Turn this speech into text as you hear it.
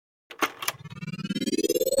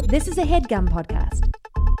This is a HeadGum podcast.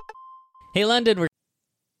 Hey, London,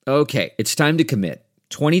 Okay, it's time to commit.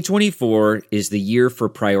 2024 is the year for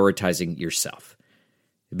prioritizing yourself.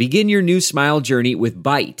 Begin your new smile journey with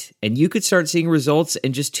Byte, and you could start seeing results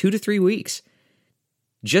in just 2 to 3 weeks.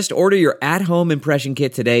 Just order your at-home impression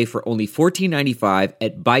kit today for only $14.95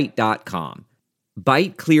 at Byte.com.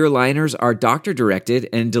 Byte clear liners are doctor-directed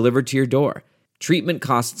and delivered to your door. Treatment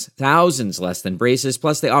costs thousands less than braces,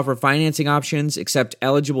 plus they offer financing options, accept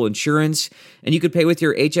eligible insurance, and you could pay with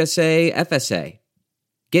your HSA, FSA.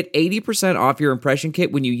 Get 80% off your impression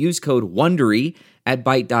kit when you use code WONDERY at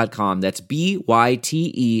Byte.com. That's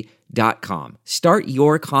BYTE.com. Start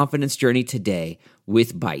your confidence journey today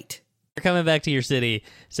with Byte. we're coming back to your city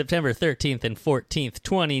September 13th and 14th,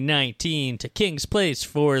 2019 to King's Place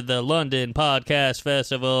for the London Podcast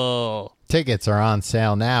Festival. Tickets are on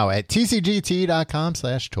sale now at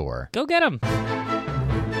tcgt.com/tour. Go get them.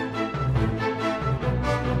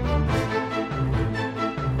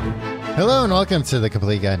 Hello and welcome to the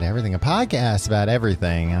Complete Guide to Everything, a podcast about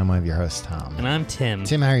everything. I'm one of your hosts, Tom. And I'm Tim.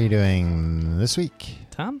 Tim, how are you doing this week?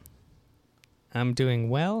 Tom, I'm doing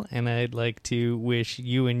well, and I'd like to wish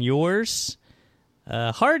you and yours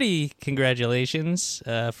hearty congratulations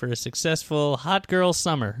for a successful hot girl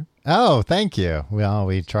summer. Oh, thank you. Well,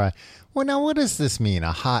 we try. Well, now, what does this mean,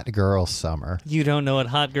 a hot girl summer? You don't know what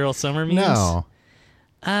hot girl summer means? No.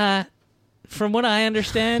 From what I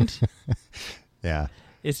understand, Yeah.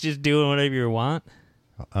 it's just doing whatever you want.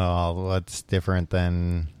 Oh, what's different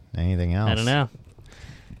than anything else? I don't know.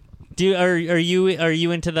 Are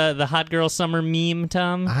you into the hot girl summer meme,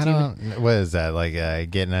 Tom? I don't. What is that? Like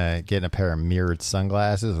getting a pair of mirrored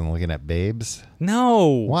sunglasses and looking at babes? No.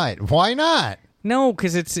 What? Why not? No,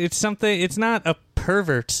 because it's something. It's not a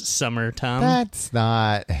pervert's summer, Tom. That's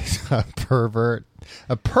not a pervert.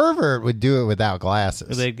 A pervert would do it without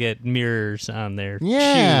glasses. They'd get mirrors on their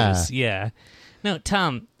Yeah. shoes. Yeah. No,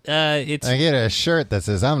 Tom. It's I get a shirt that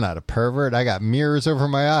says I'm not a pervert. I got mirrors over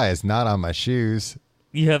my eyes, not on my shoes.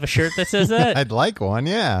 you have a shirt that says that. I'd like one,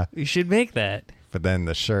 yeah. You should make that. But then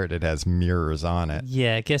the shirt, it has mirrors on it.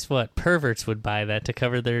 Yeah. Guess what? Perverts would buy that to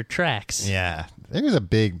cover their tracks. Yeah. There's a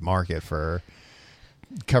big market for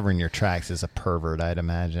covering your tracks as a pervert, I'd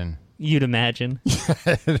imagine. You'd imagine.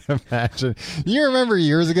 I'd imagine. You remember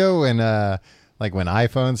years ago when when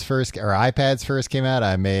iPhones first or iPads first came out,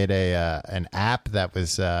 I made an app that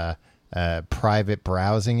was a private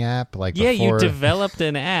browsing app. Yeah, before. you developed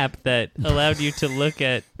an app that allowed you to look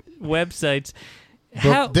at websites.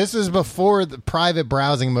 But this was before the private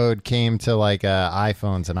browsing mode came to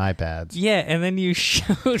iPhones and iPads. Yeah, and then you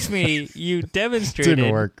showed me, you demonstrated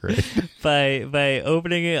Didn't work great. by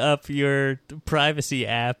opening up your privacy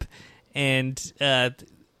app and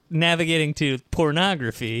navigating to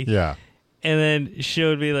pornography. Yeah. And then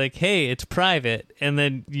showed me hey, it's private. And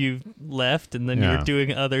then you left, and then you were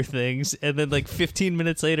doing other things. And then 15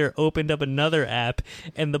 minutes later, opened up another app,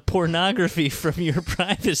 and the pornography from your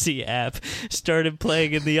privacy app started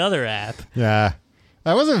playing in the other app. Yeah.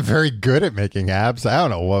 I wasn't very good at making apps. I don't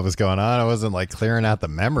know what was going on. I wasn't clearing out the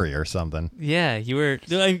memory or something. Yeah, you were.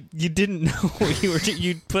 You didn't know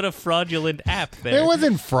you put a fraudulent app there. It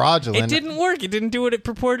wasn't fraudulent. It didn't work. It didn't do what it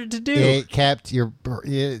purported to do. It kept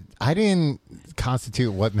I didn't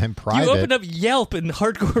constitute what meant private. You opened up Yelp and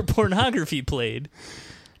hardcore pornography played.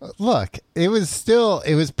 Look, it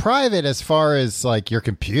was private as far as your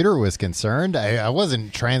computer was concerned. I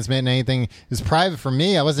wasn't transmitting anything. It was private for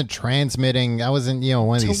me. I wasn't transmitting. I wasn't,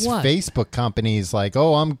 one of these what? Facebook companies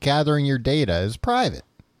I'm gathering your data. It was private.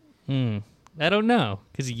 I don't know,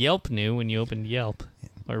 because Yelp knew when you opened Yelp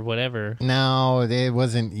or whatever. No, it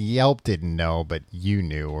wasn't. Yelp didn't know, but you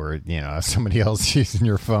knew, or somebody else using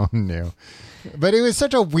your phone knew. But it was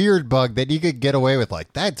such a weird bug that you could get away with.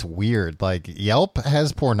 That's weird. Yelp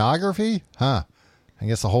has pornography? Huh. I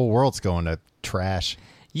guess the whole world's going to trash.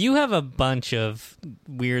 You have a bunch of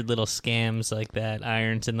weird little scams like that,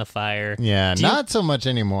 irons in the fire. Yeah, not so much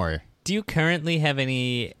anymore. Do you currently have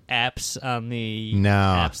any apps on the No,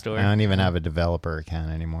 App Store? I don't even have a developer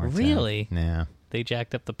account anymore. Really? Yeah. They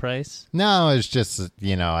jacked up the price? No, it's just,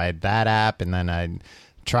 I had that app, and then I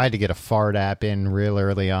tried to get a fart app in real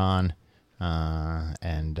early on.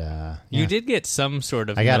 You did get some sort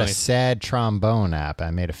of I got a noise. sad trombone app. I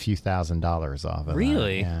made a few $1,000s off of it.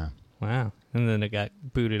 Really? Yeah. Wow. And then it got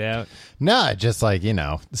booted out. No, just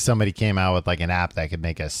somebody came out with an app that could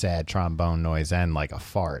make a sad trombone noise and a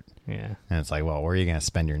fart. Yeah. And it's well, where are you going to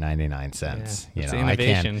spend your 99 cents? Yeah. It's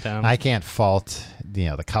innovation, Tom. I can't fault,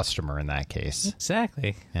 the customer in that case.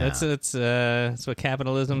 Exactly. Yeah. That's what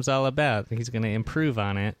capitalism's all about. He's going to improve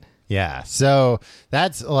on it. Yeah. So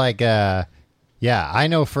that's I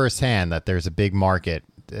know firsthand that there's a big market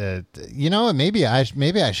you know what? Maybe I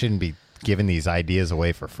shouldn't be giving these ideas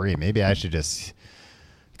away for free. Maybe I should just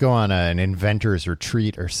go on an inventor's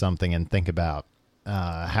retreat or something and think about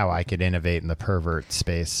how I could innovate in the pervert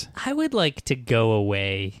space. I would like to go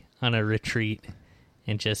away on a retreat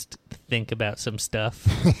and just think about some stuff.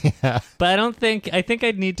 Yeah. But I think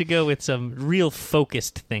I'd need to go with some real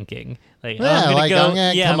focused thinking. Like, Yeah, I'm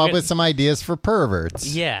gonna come up with some ideas for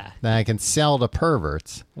perverts. Yeah. That I can sell to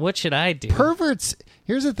perverts. What should I do? Perverts.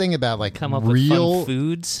 Here's the thing about like Come up with real fun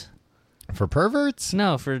foods? for perverts.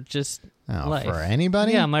 No, for just life. For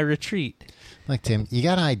anybody. Yeah, my retreat. Like, Tim, you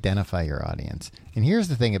got to identify your audience. And here's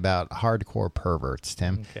the thing about hardcore perverts,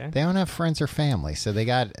 Tim. Okay. They don't have friends or family, so they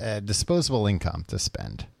got disposable income to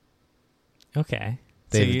spend. Okay.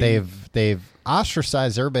 They've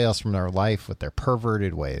ostracized everybody else from their life with their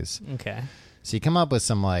perverted ways. Okay. So you come up with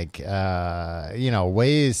some like,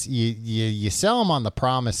 ways you sell them on the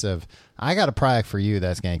promise of, I got a product for you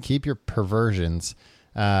that's going to keep your perversions,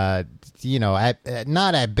 not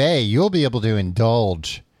at bay. You'll be able to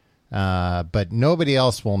indulge. But nobody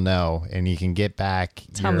else will know, and you can get back.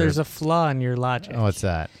 Tom, there's a flaw in your logic. Oh, what's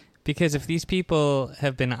that? Because if these people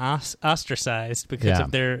have been ostracized because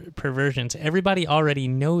of their perversions, everybody already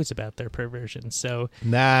knows about their perversions. So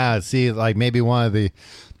see, like maybe one of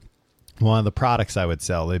the products I would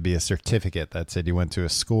sell, there'd be a certificate that said you went to a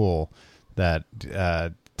school that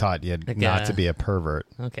taught you not to be a pervert.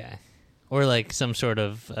 Okay. Or like some sort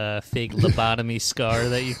of fake lobotomy scar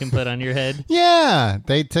that you can put on your head. Yeah,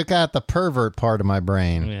 they took out the pervert part of my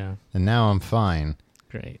brain. Yeah. And now I'm fine.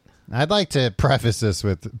 Great. I'd like to preface this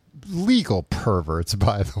with legal perverts,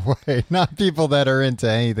 by the way, not people that are into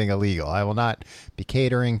anything illegal. I will not be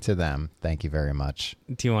catering to them. Thank you very much.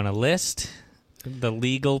 Do you want to list the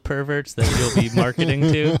legal perverts that you'll be marketing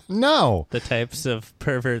to? No. The types of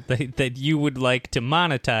pervert that you would like to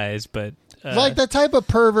monetize, but... like the type of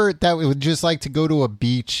pervert that would just like to go to a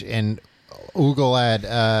beach and oogle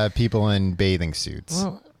at people in bathing suits.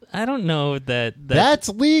 Well, I don't know that's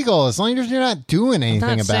legal as long as you're not doing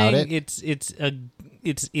anything about it.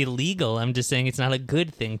 It's illegal. I'm just saying it's not a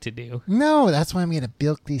good thing to do. No, that's why I'm going to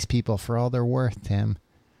bilk these people for all they're worth, Tim.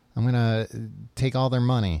 I'm going to take all their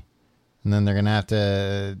money, and then they're going to have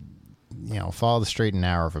to, follow the straight and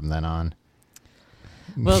narrow from then on.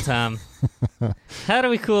 Well, Tom, how do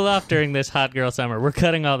we cool off during this hot girl summer? We're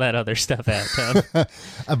cutting all that other stuff out, Tom.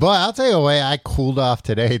 Boy, I'll tell you a way I cooled off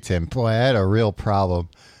today, Tim. Boy, I had a real problem.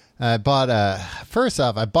 I bought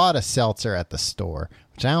a seltzer at the store,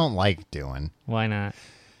 which I don't like doing. Why not?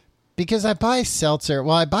 Because I buy seltzer.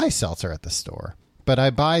 Well, I buy seltzer at the store, but I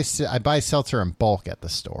buy seltzer in bulk at the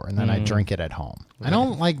store, and then I drink it at home. Right. I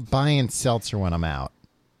don't like buying seltzer when I'm out.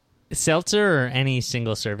 Seltzer or any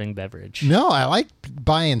single-serving beverage? No, I like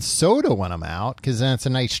buying soda when I'm out because then it's a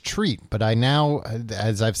nice treat. But I now,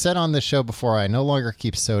 as I've said on this show before, I no longer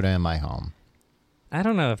keep soda in my home. I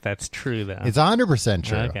don't know if that's true, though. It's 100%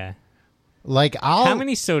 true. Okay. Like how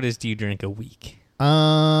many sodas do you drink a week?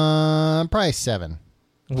 Probably 7.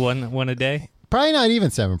 One a day? Probably not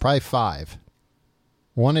even 7. Probably 5.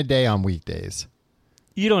 1 a day on weekdays.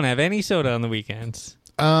 You don't have any soda on the weekends?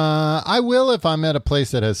 I will if I'm at a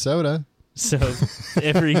place that has soda. So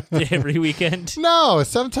every weekend? No,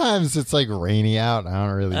 sometimes it's like rainy out. I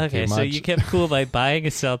don't really Okay, do much. so you kept cool by buying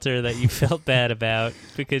a seltzer that you felt bad about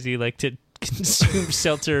because you like to consume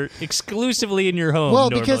seltzer exclusively in your home.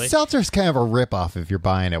 Well, normally. because seltzer's kind of a ripoff if you're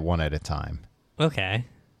buying it one at a time. Okay.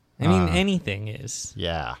 I mean, anything is.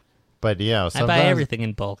 Yeah. But, sometimes I buy everything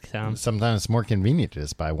in bulk, Tom. Sometimes it's more convenient to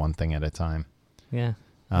just buy one thing at a time. Yeah.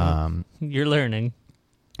 You're learning.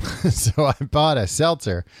 So I bought a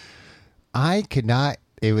seltzer. I could not.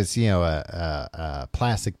 It was, a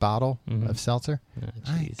plastic bottle of seltzer. Oh,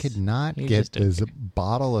 I could not get this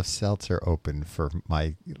bottle of seltzer open for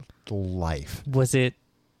my life. Was it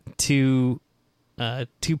too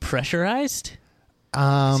pressurized?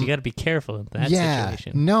 So you got to be careful in that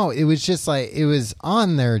situation. No, it was just like it was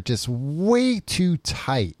on there just way too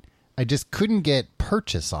tight. I just couldn't get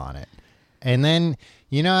purchase on it. And then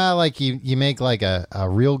how like you make like a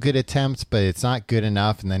real good attempt, but it's not good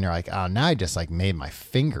enough, and then you're like, oh, now I just like made my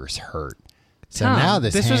fingers hurt. So Tom, now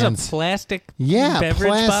this was a plastic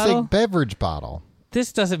beverage bottle.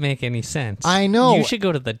 This doesn't make any sense. I know. You should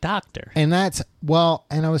go to the doctor. And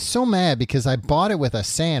and I was so mad because I bought it with a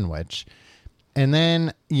sandwich. And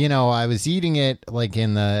then, I was eating it like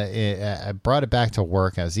I brought it back to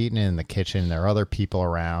work. I was eating it in the kitchen. There are other people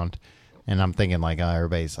around. And I'm thinking like, oh,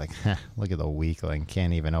 everybody's like, look at the weakling,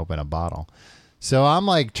 can't even open a bottle. So I'm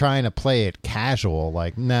like trying to play it casual,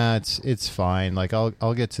 like, nah, it's fine. Like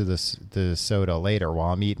I'll get to the soda later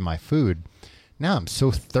while I'm eating my food. now I'm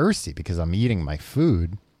so thirsty because I'm eating my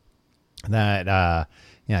food that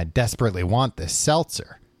I desperately want this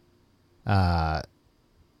seltzer. And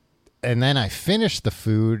then I finished the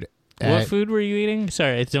food. What food were you eating?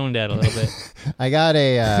 Sorry, I zoned out a little bit. I got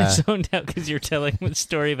I zoned out because you're telling the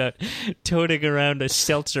story about toting around a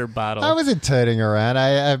seltzer bottle. I wasn't toting around.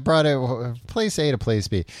 I brought it place A to place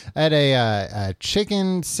B. I had a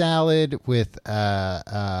chicken salad with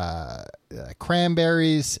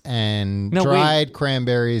cranberries and dried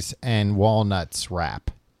cranberries and walnuts wrap.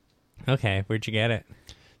 Okay, where'd you get it?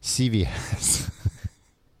 CVS.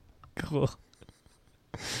 Cool.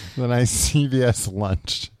 Then I CVS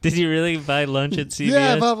lunched. Did you really buy lunch at CVS?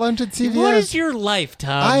 Yeah, I bought lunch at CVS. What is your life,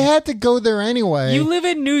 Tom? I had to go there anyway. You live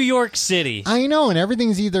in New York City. I know, and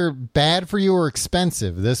everything's either bad for you or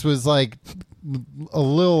expensive. This was like a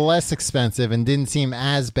little less expensive and didn't seem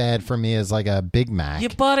as bad for me as like a Big Mac. You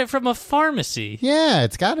bought it from a pharmacy. Yeah,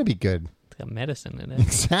 it's got to be good. It's got medicine in it.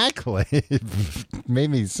 Exactly. It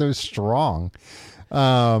made me so strong.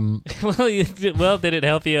 Well, did it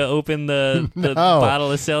help you open the bottle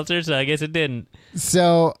of seltzer? So I guess it didn't.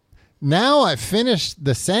 So now I finished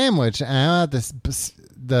the sandwich and I had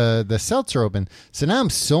the seltzer open. So now I'm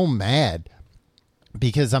so mad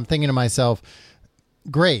because I'm thinking to myself,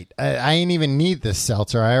 great, I ain't even need this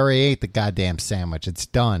seltzer. I already ate the goddamn sandwich. It's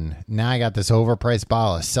done. Now I got this overpriced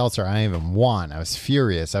bottle of seltzer I didn't even want. I was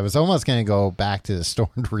furious. I was almost going to go back to the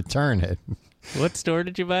store and return it. What store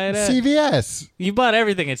did you buy it at? CVS. You bought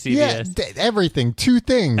everything at CVS? Yeah, everything. 2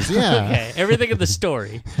 things, yeah. Okay, everything in the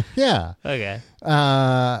story. Yeah. Okay.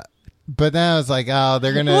 But then I was like, oh,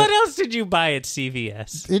 they're going to... What else did you buy at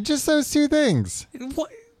CVS? It just those 2 things.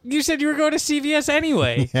 What? You said you were going to CVS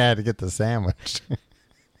anyway. Yeah, to get the sandwich.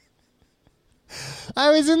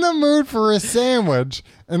 I was in the mood for a sandwich,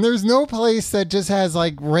 and there's no place that just has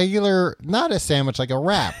like regular, not a sandwich, like a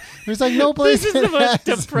wrap. There's like no place. This is the most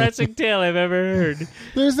depressing tale I've ever heard.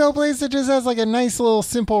 There's no place that just has like a nice little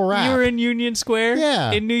simple wrap. You were in Union Square?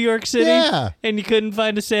 Yeah. In New York City? Yeah. And you couldn't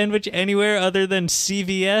find a sandwich anywhere other than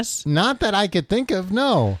CVS? Not that I could think of,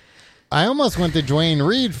 no. I almost went to Duane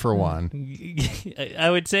Reade for one. I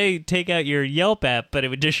would say take out your Yelp app, but it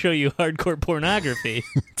would just show you hardcore pornography.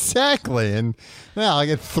 Exactly. And well, I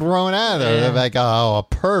get thrown out of there. Yeah. They're like, oh, a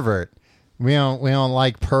pervert. We don't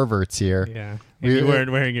like perverts here. Yeah. And you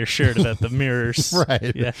weren't wearing your shirt about the mirrors.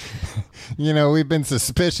 Right. Yeah. You know, we've been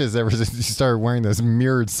suspicious ever since you started wearing those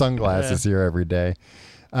mirrored sunglasses here every day.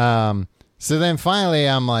 So then finally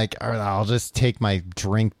I'm like, all right, I'll just take my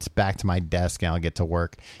drink back to my desk and I'll get to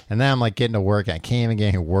work. And then I'm like getting to work. And I can't even get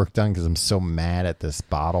any work done because I'm so mad at this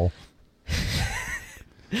bottle.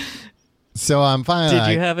 So I'm finally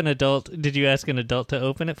Did you have an adult? Did you ask an adult to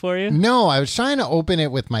open it for you? No, I was trying to open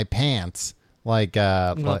it with my pants.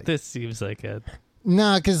 This seems like a...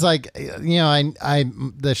 No, because like, you know, I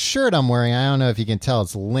the shirt I'm wearing, I don't know if you can tell,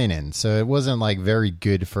 it's linen. So it wasn't like very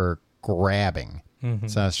good for grabbing. Mm-hmm.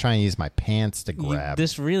 So I was trying to use my pants to grab.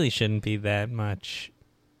 This really shouldn't be that much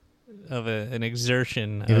of an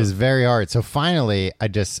exertion. It was very hard. So finally, I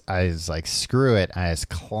was like, screw it. I just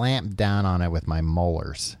clamped down on it with my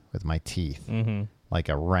molars, with my teeth, like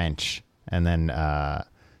a wrench, and then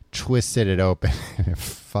twisted it open, and it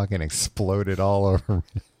fucking exploded all over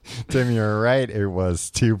me. Tim, you're right. It was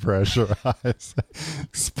too pressurized.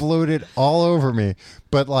 Exploded all over me.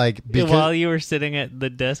 But like, while you were sitting at the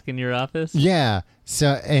desk in your office? Yeah.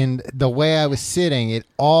 So, and the way I was sitting, it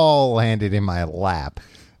all landed in my lap.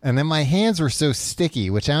 And then my hands were so sticky,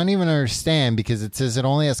 which I don't even understand because it says it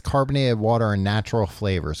only has carbonated water and natural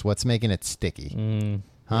flavors. What's making it sticky?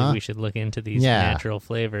 Maybe we should look into these natural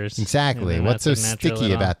flavors. Exactly. What's so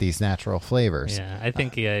sticky about these natural flavors? Yeah, I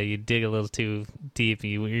think you dig a little too deep.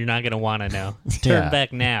 You're not going to want to know. Turn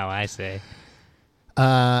back now, I say.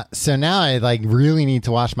 So now I like really need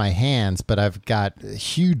to wash my hands, but I've got a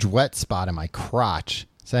huge wet spot in my crotch.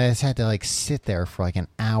 So I just had to like sit there for like an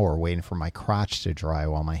hour waiting for my crotch to dry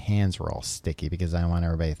while my hands were all sticky because I don't want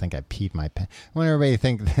everybody to think I peed my pants. I want everybody to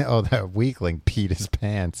think, oh, that weakling peed his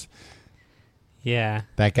pants. Yeah.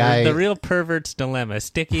 That guy. The real pervert's dilemma.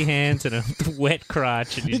 Sticky hands and a wet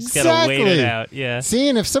crotch, and you just got to wait it out. Yeah.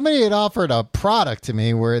 Seeing if somebody had offered a product to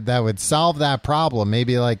me where that would solve that problem,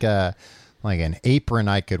 maybe like an apron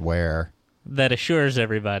I could wear. That assures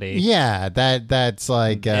everybody. Yeah, that's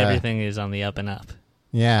like... everything is on the up and up.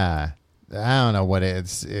 Yeah. I don't know what it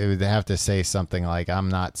is. It would have to say something like, I'm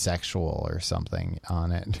not sexual or something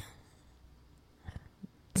on it.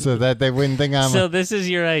 So that they wouldn't think I'm... So this is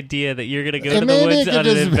your idea that you're going to go to the woods on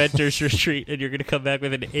an adventurous retreat and you're going to come back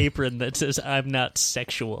with an apron that says, I'm not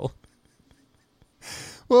sexual.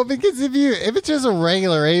 Well, because if it's just a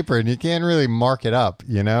regular apron, you can't really mark it up,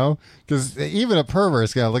 you know? Because even a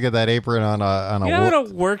pervert's gonna look at that apron on a. You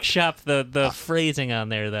gotta workshop the phrasing on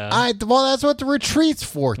there, though. Well, that's what the retreat's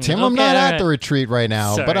for, Tim. I'm Okay, not all at right. the retreat right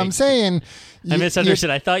now, but Sorry. I'm saying. I misunderstood.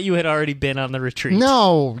 I thought you had already been on the retreat.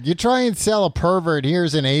 No, you try and sell a pervert.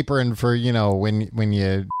 Here's an apron for when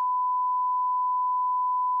you.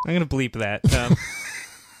 I'm gonna bleep that.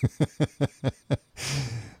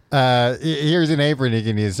 Here's an apron you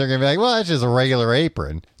can use. They're gonna be like, well, that's just a regular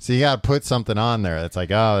apron. So you gotta put something on there. That's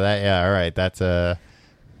like, oh, all right, that's a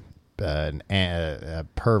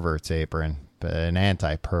pervert's apron, an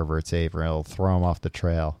anti-pervert's apron. It'll throw them off the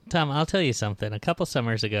trail. Tom, I'll tell you something. A couple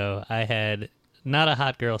summers ago, I had not a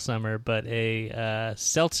hot girl summer, but a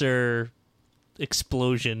seltzer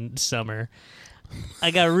explosion summer.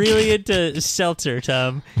 I got really into seltzer,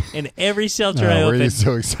 Tom, and every seltzer I Were you opened,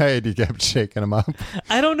 so excited you kept shaking them up?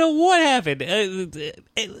 I don't know what happened.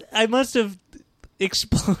 I must have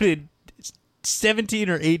exploded 17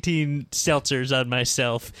 or 18 seltzers on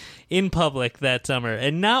myself in public that summer,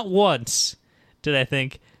 and not once did I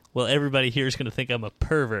think, well, everybody here is going to think I'm a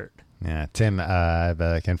pervert. Yeah, Tim, I have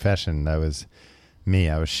a confession. That was me.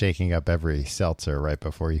 I was shaking up every seltzer right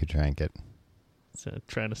before you drank it. So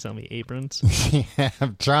trying to sell me aprons. Yeah,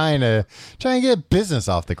 I'm trying to get business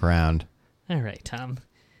off the ground. All right, Tom.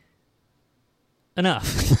 Enough.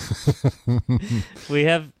 We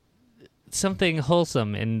have something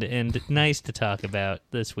wholesome and nice to talk about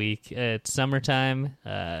this week. It's summertime.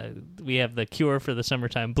 We have the cure for the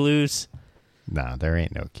summertime blues. No, there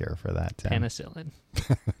ain't no cure for that, Tim. Penicillin.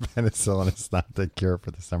 Penicillin is not the cure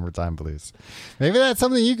for the summertime blues. Maybe that's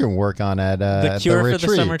something you can work on at The at cure the for retreat.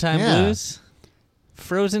 the summertime Yeah. blues?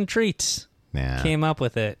 Frozen treats. Yeah, Came up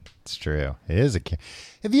with it. it's true. It is a cure.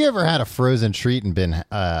 Have you ever had a frozen treat and been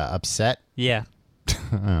upset? Yeah. Oh,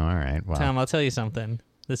 all right. Well, Tom, I'll tell you something.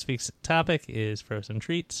 This week's topic is frozen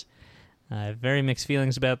treats. I have very mixed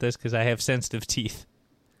feelings about this because I have sensitive teeth.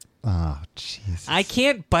 oh, Jesus. I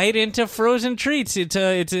can't bite into frozen treats.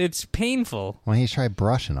 It's painful. Why don't you try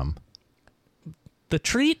brushing them? The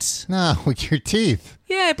treats? No, with your teeth.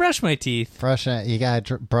 Yeah, I brush my teeth. You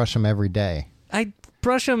gotta brush them every day. I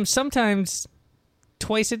brush them sometimes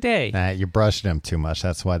twice a day. Nah, you're brushing them too much.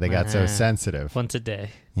 That's why they got so sensitive. Once a day.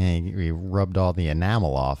 Yeah, you rubbed all the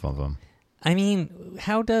enamel off of them. I mean,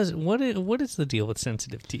 what is the deal with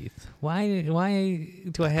sensitive teeth? Why do I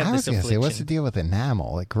have I was this gonna affliction? say, what's the deal with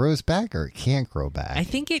enamel? It grows back or it can't grow back? I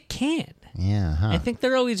think it can. Yeah, huh? I think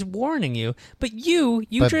they're always warning you. But you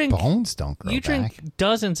but drink bones don't grow you back. drink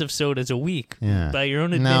dozens of sodas a week Yeah. by your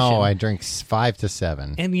own admission. No, I drink 5 to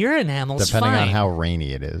 7, and your enamel's depending fine. on how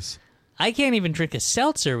rainy it is. I can't even drink a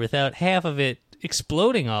seltzer without half of it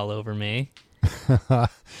exploding all over me.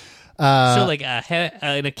 So like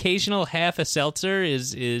an occasional half a seltzer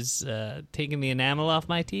is taking the enamel off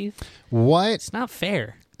my teeth. What? It's not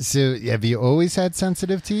fair. So, have you always had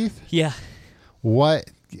sensitive teeth? Yeah. What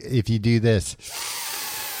if you do this?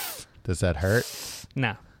 Does that hurt?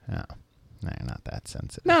 No. No, you're not that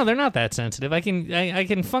sensitive. No, they're not that sensitive. I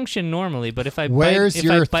can function normally, but if I Where's bite,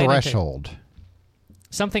 your if I bite into threshold?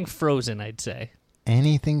 something frozen, I'd say.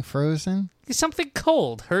 Anything frozen? Something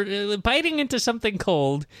cold. Biting into something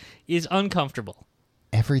cold is uncomfortable.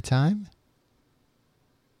 Every time?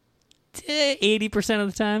 80%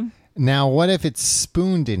 of the time. Now, what if it's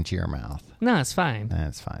spooned into your mouth? No, it's fine.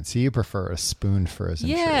 That's fine. So you prefer a spoon frozen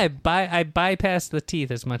Yeah, treat. I bypass the teeth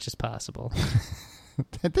as much as possible.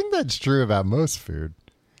 I think that's true about most food.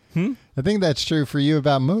 I think that's true for you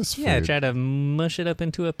about most food. Yeah, try to mush it up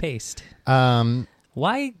into a paste.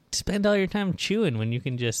 Why spend all your time chewing when you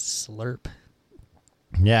can just slurp,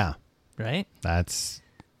 Yeah, right? that's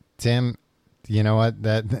Tim. You know what?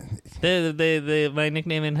 My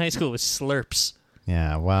nickname in high school was Slurps.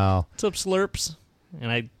 Yeah. Well. What's up, Slurps? And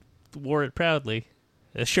I wore it proudly.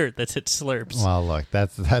 A shirt that said Slurps. Well, look,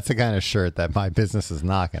 that's the kind of shirt that my business is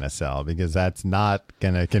not going to sell because that's not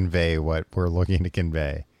going to convey what we're looking to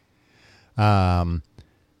convey. I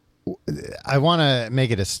want to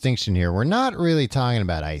make a distinction here. We're not really talking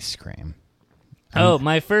about ice cream. Oh,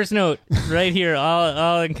 my first note right here,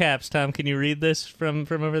 all in caps. Tom, can you read this from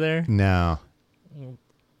over there? No.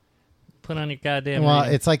 Put on your goddamn. Well,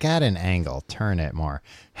 reading. it's like at an angle. Turn it more.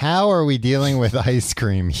 How are we dealing with ice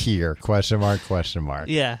cream here? Question mark, question mark.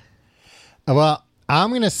 Yeah. Well, I'm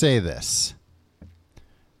going to say this.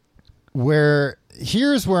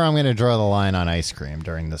 Here's where I'm going to draw the line on ice cream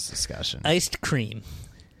during this discussion. Iced cream.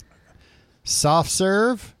 Soft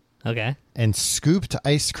serve Okay. and scooped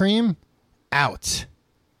ice cream, out.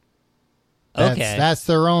 Okay. That's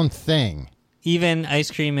their own thing. Even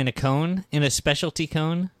ice cream in a cone, in a specialty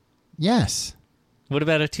cone. Yes. What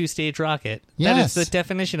about a 2-stage rocket? Yes. That is the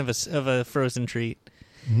definition of a frozen treat.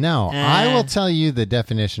 No, I will tell you the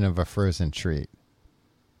definition of a frozen treat.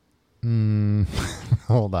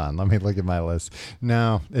 Hold on. Let me look at my list.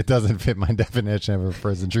 No, it doesn't fit my definition of a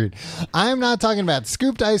frozen treat. I'm not talking about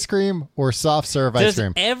scooped ice cream or soft serve ice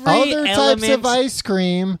cream. Other types of ice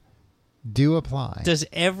cream do apply. Does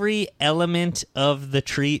every element of the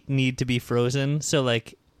treat need to be frozen? So,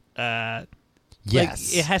 like, yes. Like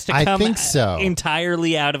it has to come I think so.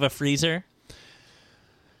 entirely out of a freezer?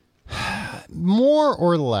 More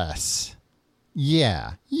or less.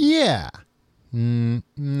 Yeah.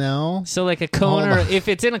 No. So like a cone, or if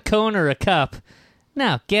it's in a cone or a cup,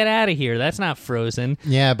 no, get out of here. That's not frozen.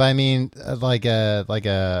 Yeah, but I mean, like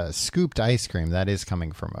a scooped ice cream, that is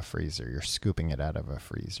coming from a freezer. You're scooping it out of a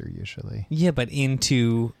freezer usually. Yeah, but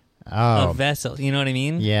into a vessel. You know what I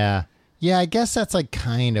mean? Yeah. Yeah, I guess that's like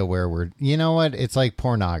kind of where we're... You know what? It's like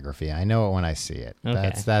pornography. I know it when I see it.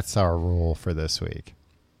 Okay. That's our rule for this week.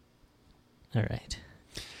 All right.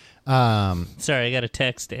 Sorry, I got a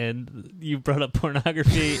text and you brought up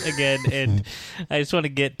pornography again, and I just want to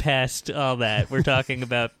get past all that. We're talking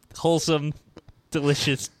about wholesome,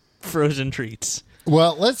 delicious frozen treats.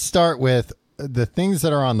 Well, let's start with the things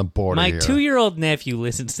that are on the border. My here. 2-year-old nephew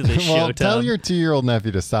listens to this well, show, tell Tom. your 2-year-old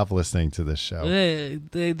nephew to stop listening to this show.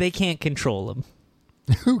 They can't control him.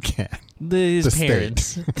 Who can? His The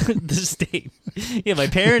parents. the state. Yeah, my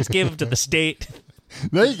parents gave him to the state.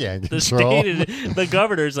 They can't The control. state and the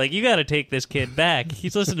governor's like, you got to take this kid back.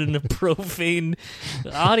 He's listening to profane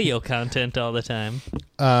audio content all the time.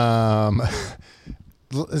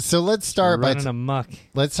 So let's start running amok.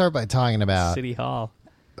 Let's start by talking about City Hall.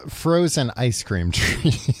 frozen ice cream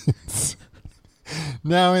treats.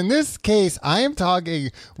 Now, in this case, I am talking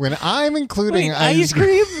when I'm including ice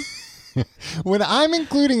cream. When I'm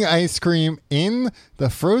including ice cream in the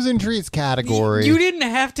frozen treats category. You didn't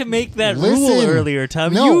have to make that rule Listen, earlier,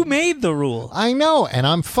 Tom. no. You made the rule. I know, and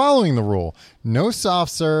I'm following the rule. No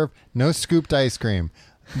soft serve, no scooped ice cream.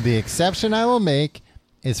 The exception I will make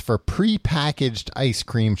is for prepackaged ice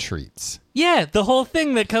cream treats. Yeah, the whole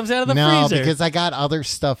thing that comes out of the No, freezer. because I got other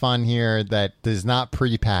stuff on here that is not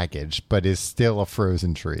prepackaged, but is still a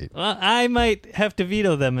frozen treat. Well, I might have to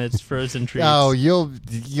veto them as frozen treats. Oh, you'll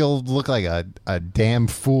look like a damn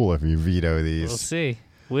fool if you veto these.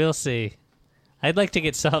 We'll see. I'd like to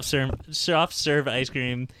get soft serve ice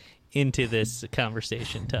cream into this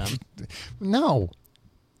conversation, Tom. No.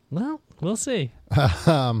 Well, we'll see.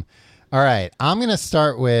 All right, I'm going to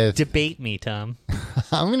start with... Debate me, Tom.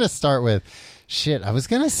 I'm going to start with... Shit, I was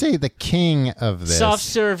going to say the king of this. Soft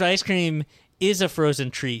served ice cream is a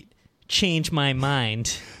frozen treat. Change my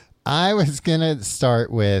mind. I was going to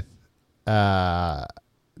start with... you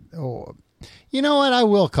know what? I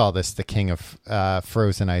will call this the king of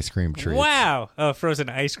frozen ice cream treats. Wow. Oh, frozen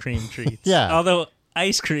ice cream treats. Yeah. Although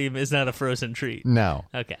ice cream is not a frozen treat. No.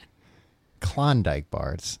 Okay. Klondike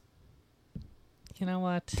bars. You know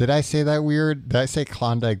what? Did I say that weird? Did I say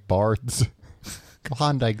Klondike bars?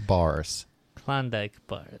 Klondike bars. Klondike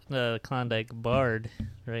bar. Klondike Bard.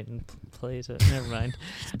 Right in place. Never mind.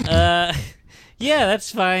 Yeah,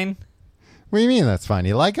 that's fine. What do you mean that's fine?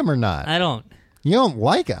 You like them or not? I don't. You don't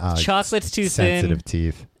like it? Oh, Chocolate's too sensitive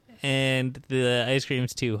thin. teeth. And the ice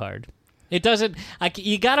cream's too hard. It doesn't.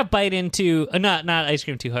 You gotta bite into. Not ice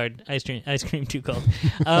cream too hard. Ice cream too cold.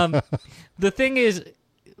 The thing is,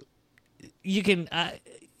 you can.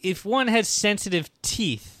 If one has sensitive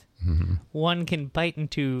teeth, one can bite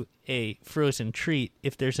into a frozen treat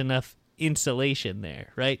if there's enough insulation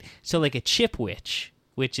there, right? So like a Chipwich,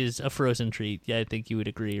 which is a frozen treat. Yeah, I think you would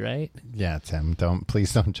agree, right? Yeah, Tim.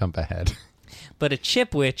 Please don't jump ahead. But a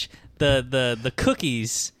Chipwich, the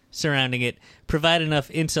cookies surrounding it provide enough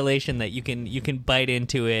insulation that you can bite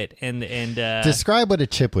into it and Describe what a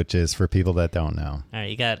Chipwich is for people that don't know. all right,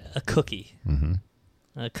 you got a cookie. Mm-hmm.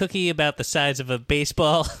 A cookie about the size of a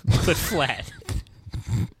baseball, but flat.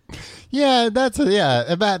 Yeah, that's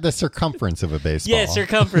about the circumference of a baseball. Yeah,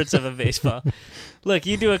 circumference of a baseball. Look,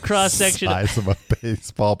 you do a cross section. Size of a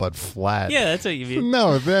baseball, but flat. Yeah, that's what you mean.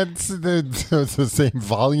 No, it's the same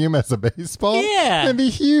volume as a baseball. Yeah. That'd be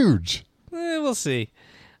huge. We'll see.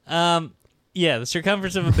 Yeah, the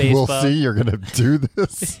circumference of a baseball. We'll see. You're gonna do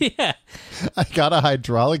this. Yeah. I got a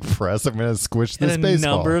hydraulic press. I'm gonna squish this And a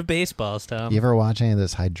baseball. number of baseballs, Tom. You ever watch any of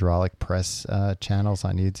those hydraulic press channels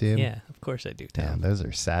on YouTube? Yeah, of course I do, Tom. Yeah, those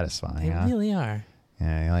are satisfying. They huh? really are.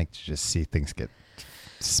 Yeah, I like to just see things get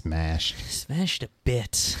smashed. Smashed to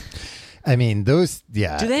bits. I mean, those.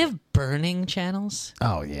 Yeah. Do they have burning channels?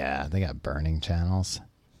 Oh yeah, they got burning channels.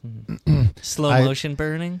 Slow motion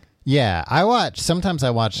burning? Yeah, sometimes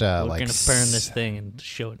I watch We're like gonna burn this thing and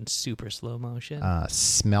show it in super slow motion.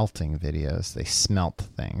 smelting videos. They smelt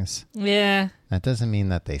things. Yeah. That doesn't mean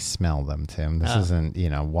that they smell them, Tim. This isn't,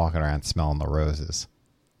 walking around smelling the roses.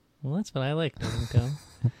 Well, that's what I like.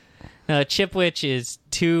 No, Chipwich is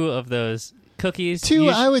 2 of those cookies.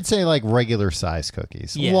 I would say like regular size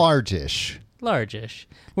cookies. Yeah. Largish. Largish.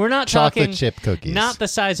 We're not Chocolate talking chip cookies. Not the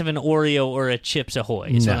size of an Oreo or a Chips Ahoy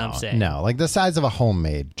is what I'm saying. No, like the size of a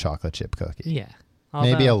homemade chocolate chip cookie. Yeah.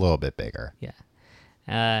 Maybe a little bit bigger. Yeah.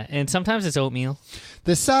 And sometimes it's oatmeal.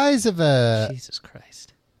 The size of a Jesus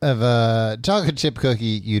Christ. Of a chocolate chip cookie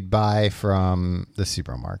you'd buy from the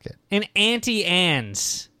supermarket. An Auntie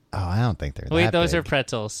Anne's. Oh, I don't think they're that Wait, those big. are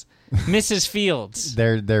pretzels. Mrs. Fields.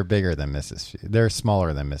 They're bigger than Mrs. Fields. They're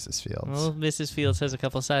smaller than Mrs. Fields. Well, Mrs. Fields has a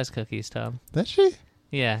couple size cookies, Tom. Does she?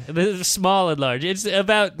 Yeah, the small and large. It's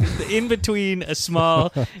about in between a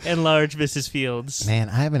small and large Mrs. Fields. Man,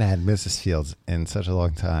 I haven't had Mrs. Fields in such a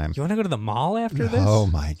long time. You want to go to the mall after this? Oh,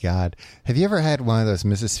 my God. Have you ever had one of those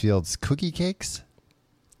Mrs. Fields cookie cakes?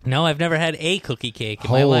 No, I've never had a cookie cake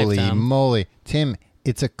in my life, Holy Tom. moly. Tim,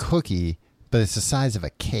 it's a cookie, but it's the size of a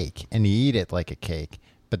cake, and you eat it like a cake.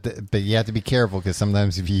 But you have to be careful because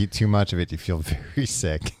sometimes if you eat too much of it, you feel very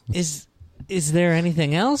sick. Is there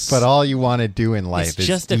anything else? But all you want to do in life is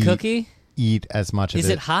just a cookie? Eat as much of it. Is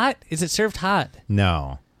it hot? Is it served hot?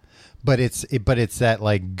 No. But it's that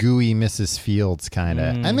like gooey Mrs. Fields kind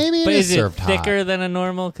of. And maybe it But is is served it hot. thicker than a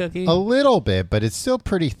normal cookie? A little bit, but it's still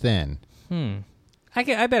pretty thin. I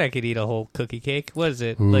bet I could eat a whole cookie cake. What is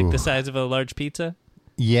it? Like the size of a large pizza?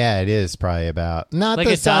 Yeah, it is probably about not Like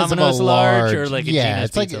the a size of a Domino's large or like a yeah, Gina's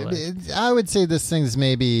it's like pizza I would say this thing's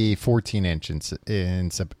maybe 14 inches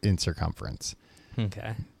in circumference.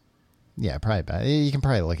 Okay. Yeah, probably about. You can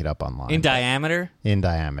probably look it up online. In diameter? In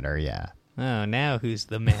diameter, yeah. Oh, now who's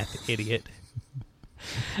the math idiot?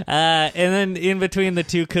 And then in between the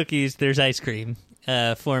 2 cookies, there's ice cream,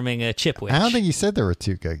 forming a Chipwich. I don't think you said there were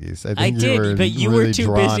 2 cookies. I I think did, but you really were too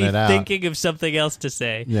drawing busy it out. thinking of something else to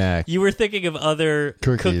say. Yeah. You were thinking of other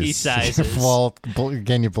Cookies. cookie sizes. Well,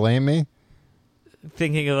 can you blame me?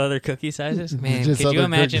 Thinking of other cookie sizes? Man, Just could you other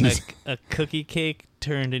imagine cookies. a cookie cake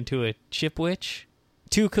turned into a Chipwich?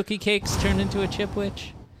 2 cookie cakes turned into a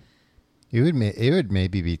Chipwich? It would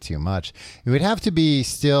maybe be too much. It would have to be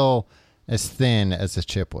still as thin as a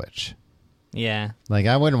Chipwich. Yeah. Like,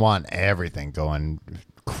 I wouldn't want everything going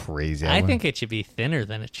crazy. I think it should be thinner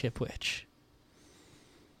than a Chipwich.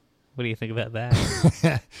 What do you think about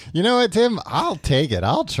that? You know what, Tim? I'll take it.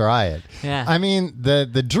 I'll try it. Yeah. I mean, the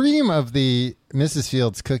dream of the Mrs.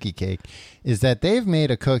 Fields cookie cake is that they've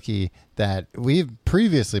made a cookie that we've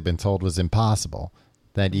previously been told was impossible.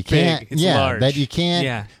 That you can't, Big. It's large. that you can't,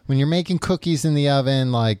 Yeah. when you're making cookies in the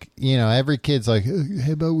oven, like, every kid's like,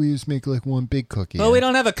 how about we just make like one big cookie? Well, we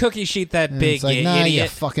don't have a cookie sheet that And big, it's like, you nah, you idiot.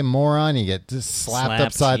 fucking moron. You get just slapped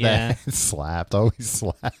upside the yeah. head. Slapped, always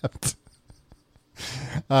slapped.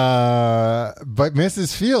 But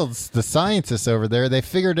Mrs. Fields, the scientist over there, they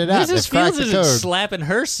figured it out. Mrs. They cracked Fields the isn't code. slapping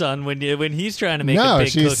her son when he's trying to make No, a big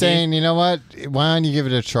she's cookie. saying, you know what? Why don't you give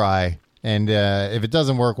it a try? And if it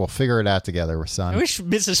doesn't work, we'll figure it out together, son. I wish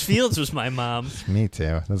Mrs. Fields was my mom. Me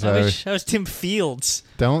too. That's I why wish I was Tim Fields.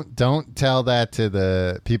 don't tell that to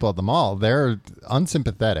the people at the mall. They're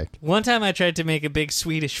unsympathetic. One time I tried to make a big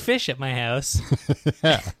Swedish fish at my house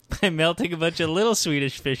by melting a bunch of little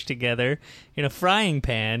Swedish fish together in a frying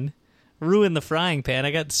pan. Ruined the frying pan.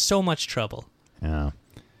 I got in so much trouble. Yeah.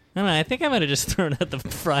 I don't know. I think I might have just thrown out the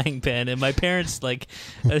frying pan, and my parents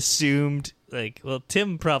assumed well,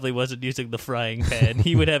 Tim probably wasn't using the frying pan.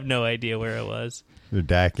 He would have no idea where it was. Your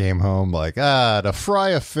dad came home like, to fry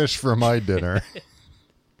a fish for my dinner.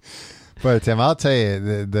 But Tim, I'll tell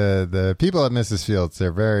you, the people at Mrs. Fields,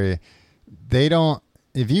 they don't,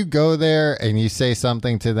 if you go there and you say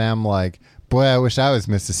something to them like, boy, I wish I was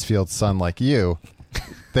Mrs. Fields' son like you,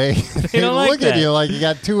 they don't like look at that. you like you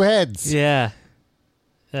got 2 heads. Yeah.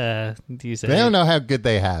 Do you say? They don't know how good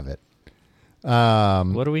they have it.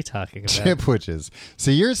 What are we talking about? Chipwiches.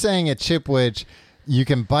 So you're saying a Chipwich you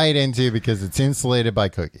can bite into because it's insulated by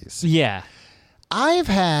cookies. Yeah. I've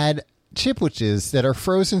had Chipwiches that are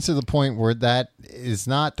frozen to the point where that is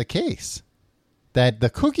not the case. That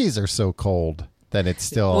the cookies are so cold that it's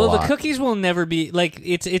still Well, alive. the cookies will never be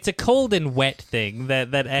it's a cold and wet thing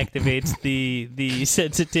that activates the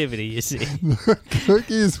sensitivity. You see,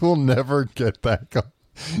 Cookies will never get that cold.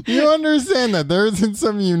 You understand that there isn't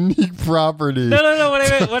some unique property. no.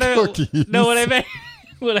 What I meant, Cookies. no, what I meant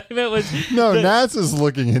was No, NASA's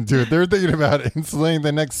looking into it. They're thinking about insulating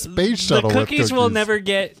the next space shuttle. the with cookies will never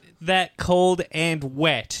get that cold and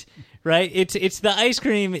wet, right? It's the ice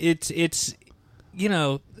cream. It's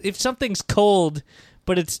if something's cold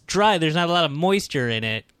but it's dry, there's not a lot of moisture in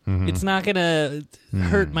it. It's not gonna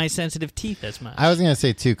hurt my sensitive teeth as much. I was gonna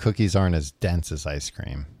say too, cookies aren't as dense as ice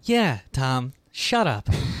cream. Yeah, Tom, shut up.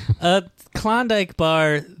 Klondike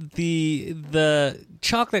bar, the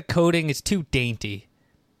chocolate coating is too dainty.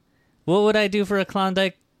 What would I do for a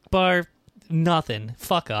Klondike bar? Nothing.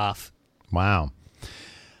 Fuck off. Wow.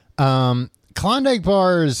 Klondike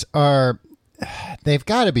bars they've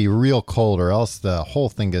got to be real cold or else the whole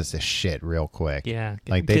thing goes to shit real quick. Yeah.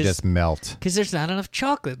 Like they just melt. Because there's not enough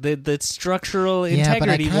chocolate. The structural Yeah, but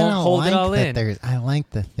I integrity won't hold like it all in. I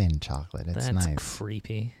like the thin chocolate. It's That's nice.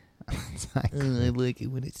 creepy. It's not I like it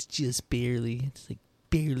when it's just barely. It's like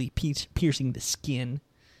barely piercing the skin.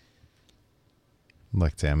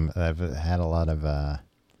 Look, Tim, I've had a lot of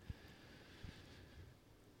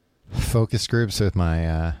focus groups with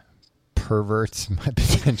my perverts, my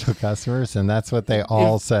potential customers, and that's what they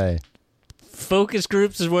all say. Focus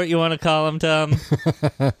groups is what you want to call them, Tom.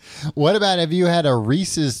 What about, have you had a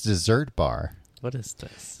Reese's dessert bar? What is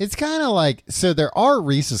this? It's kind of like, so there are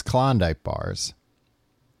Reese's Klondike bars.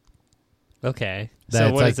 Okay. That's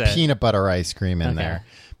So what like is that? peanut butter ice cream in Okay. there.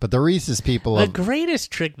 But the Reese's people The have, greatest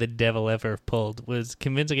trick the devil ever pulled was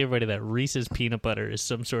convincing everybody that Reese's peanut butter is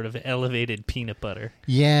some sort of elevated peanut butter.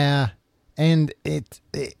 yeah, and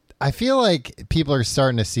I feel like people are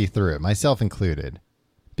starting to see through it, myself included,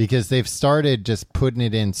 because they've started just putting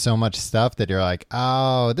it in so much stuff that you're like,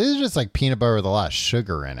 oh, this is just like peanut butter with a lot of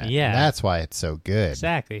sugar in it. Yeah. And that's why it's so good.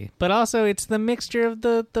 Exactly. But also, it's the mixture of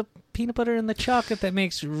the peanut butter and the chocolate that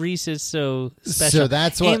makes Reese's so special. So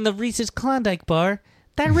that's what- And the Reese's Klondike bar,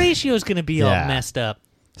 that ratio is going to be all Yeah. messed up.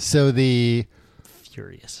 So the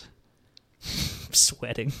Furious.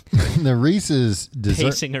 Sweating. Reese's dessert,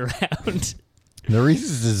 Pacing around. the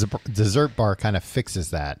Reese's dessert bar kind of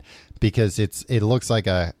fixes that because it looks like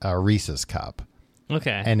a Reese's cup.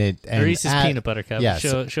 Okay. And Reese's peanut butter cup. Yes.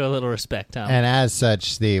 Show a little respect, Tom. And as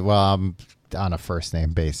such, I'm on a first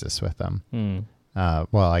name basis with them.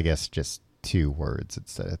 Well, I guess just 2 words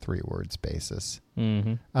instead of 3 words basis.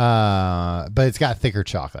 Mm-hmm. But it's got thicker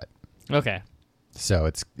chocolate, Okay. so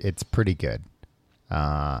it's pretty good.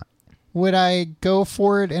 Would I go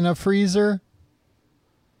for it in a freezer?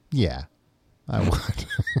 Yeah, I would.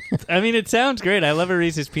 I mean, it sounds great. I love a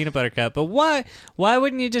Reese's peanut butter cup, but why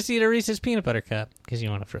wouldn't you just eat a Reese's peanut butter cup? Because you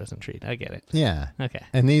want a frozen treat. I get it. Yeah. Okay.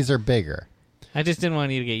 And these are bigger. I just didn't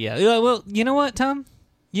want you to get yelled. Well, you know what, Tom?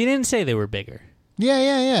 You didn't say they were bigger.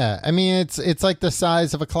 Yeah. I mean, it's like the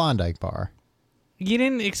size of a Klondike bar. You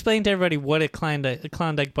didn't explain to everybody what a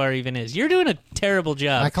Klondike bar even is. You're doing a terrible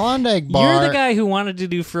job. A Klondike bar. You're the guy who wanted to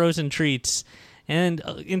do frozen treats, and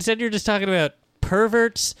instead you're just talking about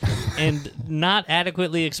perverts and not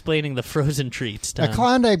adequately explaining the frozen treats, Tom. A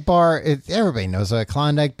Klondike bar. Everybody knows what a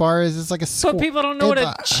Klondike bar is. It's like a. But people don't know what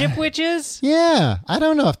a chipwich is? Yeah, I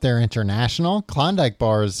don't know if they're international. Klondike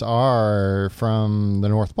bars are from the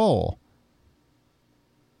North Pole.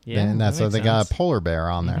 Yeah, And that's that why makes they got sense. a polar bear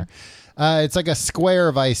on there. It's like a square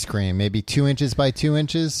of ice cream, maybe 2 inches by 2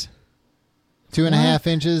 inches. 2.5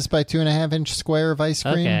 inches by 2.5 inch square of ice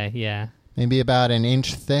cream. Okay, yeah. Maybe about an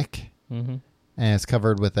inch thick. Mm-hmm. And it's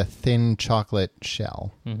covered with a thin chocolate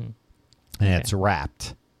shell. Mm-hmm. And it's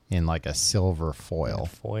wrapped in like a silver foil.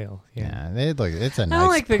 Foil, yeah. Yeah, it's a I don't nice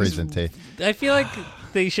like things. presentation. I feel like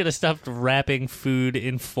they should have stopped wrapping food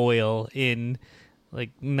in foil in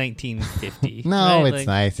like 1950. No, right? it's Like,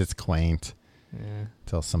 nice. It's quaint. Yeah.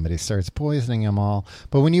 Until somebody starts poisoning them all.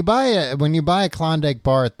 But when you buy a Klondike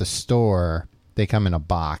bar at the store, they come in a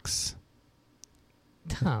box.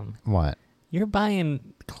 Tom, What? you're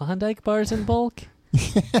buying Klondike bars in bulk?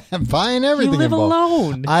 I'm buying everything. You live in bulk.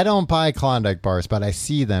 alone. I don't buy Klondike bars, but I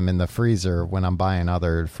see them in the freezer when I'm buying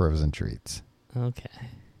other frozen treats. Okay.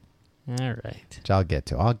 All right. Which I'll get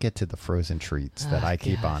to. I'll get to the frozen treats that I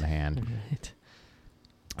keep God. on hand. Right.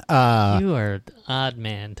 You are an odd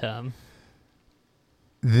man, Tom.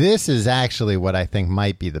 This is actually what I think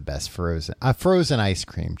might be the best frozen ice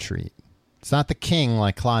cream treat. It's not the king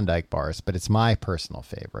like Klondike bars, but it's my personal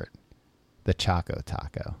favorite. The Choco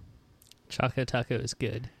Taco. Choco Taco is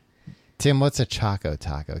good. Tim, what's a Choco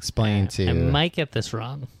Taco? Explain to... I might get this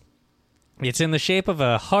wrong. It's in the shape of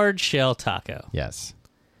a hard shell taco. Yes.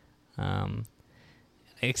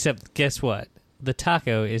 Except, guess what? The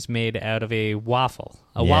taco is made out of a waffle.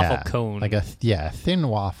 A waffle cone. Like a thin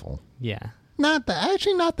waffle. Yeah. Not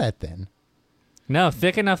that thin. No,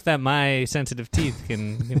 thick enough that my sensitive teeth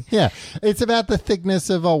can... Yeah, it's about the thickness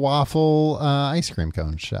of a waffle ice cream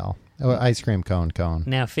cone shell. Oh, ice cream cone.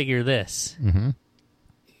 Now figure this. Mm-hmm.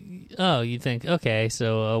 Oh, you think, okay,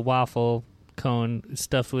 so a waffle cone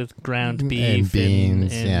stuffed with ground beef and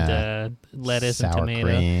beans, and lettuce sour and tomato.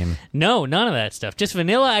 cream. No, none of that stuff. Just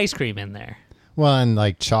vanilla ice cream in there. Well, and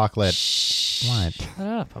like chocolate. Shh. What? Shut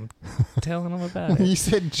up. I'm telling them about it. You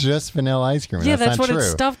said just vanilla ice cream. Yeah, that's that's not what true.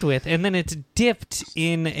 it's stuffed with, and then it's dipped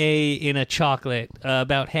in a chocolate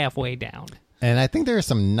about halfway down. And I think there's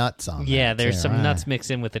some nuts on there. Yeah, there's too, some right? nuts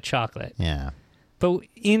mixed in with the chocolate. Yeah. But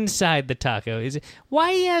inside the taco is it?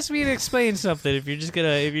 Why you ask me to explain something if you're just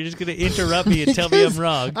gonna interrupt me and tell me I'm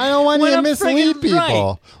wrong? I don't want When you to I'm mislead friggin' people.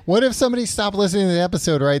 right. What if somebody stopped listening to the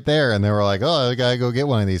episode right there and they were like, "Oh, I gotta go get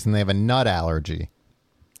one of these," and they have a nut allergy?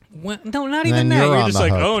 No, not And even then that. you're You're on just the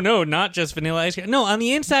like, hook. oh no, not just vanilla ice cream. No, on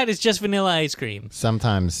the inside is just vanilla ice cream.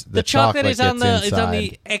 Sometimes The chocolate is on gets the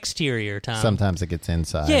inside. exterior, Tom. Sometimes it gets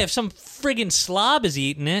inside. Yeah, if some friggin' slob is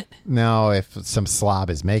eating it. No, if some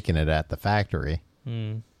slob is making it at the factory.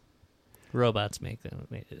 Robots make them,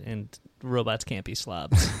 and robots can't be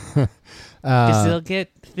slobs because they'll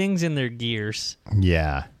get things in their gears.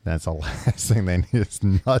 Yeah, that's the last thing they need is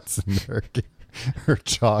nuts in their or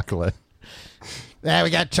chocolate. Yeah,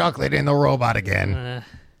 we got chocolate in the robot again.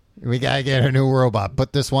 We gotta get a new robot.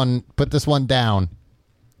 Put this one down.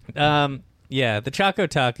 Yeah, the Choco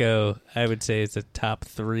Taco, I would say, is a top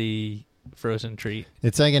 3 frozen treat.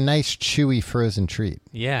 It's like a nice chewy frozen treat.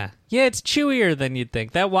 Yeah, it's chewier than you'd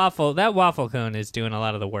think. That waffle cone is doing a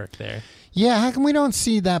lot of the work there. Yeah, how come we don't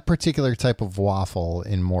see that particular type of waffle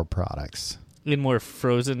in more products? In more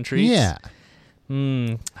frozen treats. Yeah.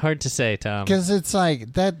 Hard to say, Tom. Because it's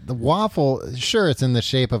like that the waffle, sure, it's in the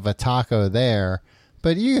shape of a taco there,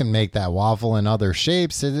 but you can make that waffle in other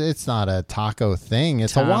shapes. It's not a taco thing.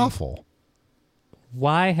 It's Tom, a waffle.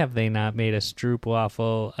 Why have they not made a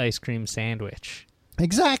Stroopwafel ice cream sandwich?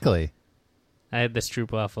 Exactly. I had the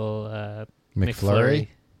Stroopwafel McFlurry?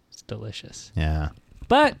 It's delicious. Yeah.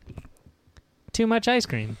 But too much ice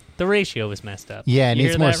cream. The ratio was messed up. Yeah, it You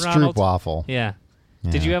needs hear more that, Ronald? Stroopwafel. Yeah.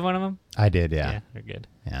 Did you have one of them? I did, yeah. They're good.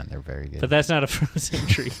 Yeah, they're very good. But that's not a frozen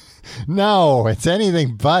treat. No, it's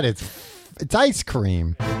anything but. It's ice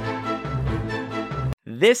cream.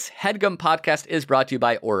 This HeadGum podcast is brought to you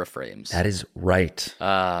by Aura Frames. That is right.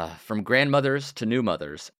 From grandmothers to new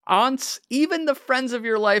mothers, aunts, even the friends of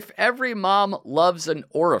your life, every mom loves an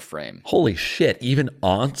Aura frame. Holy shit, even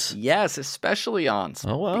aunts? Yes, especially aunts.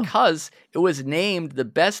 Oh, wow. Because it was named the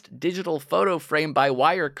best digital photo frame by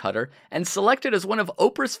Wirecutter and selected as one of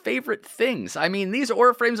Oprah's favorite things. I mean, these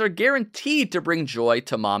Aura frames are guaranteed to bring joy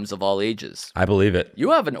to moms of all ages. I believe it.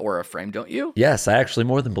 You have an Aura frame, don't you? Yes, I actually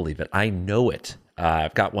more than believe it. I know it.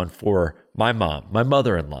 I've got one for my mom, my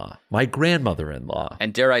mother-in-law, my grandmother-in-law.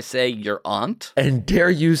 And dare I say, your aunt? And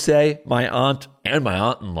dare you say, my aunt and my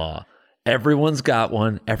aunt-in-law. Everyone's got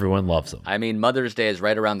one. Everyone loves them. I mean, Mother's Day is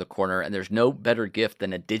right around the corner, and there's no better gift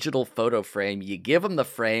than a digital photo frame. You give them the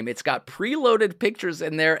frame, it's got preloaded pictures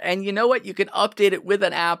in there, and you know what? You can update it with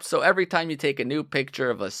an app, so every time you take a new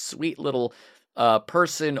picture of a sweet little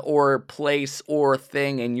person or place or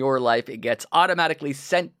thing in your life, it gets automatically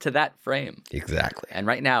sent to that frame. Exactly. And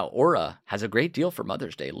right now, Aura has a great deal for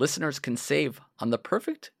Mother's Day. Listeners can save on the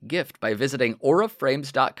perfect gift by visiting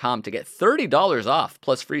auraframes.com to get $30 off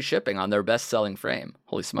plus free shipping on their best-selling frame.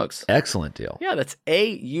 Holy smokes. Excellent deal. Yeah, that's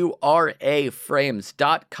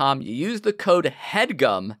auraframes.com. You use the code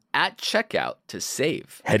HEADGUM at checkout to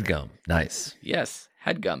save. HeadGum. Nice. Yes,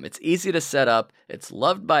 HeadGum. It's easy to set up. It's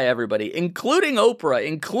loved by everybody, including Oprah,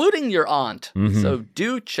 including your aunt. So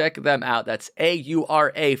do check them out. That's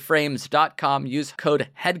auraframes.com. Use code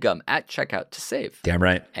HEADGUM at checkout to save. Damn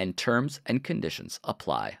right. And terms and conditions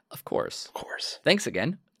apply, of course. Of course. Thanks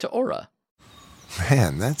again to Aura.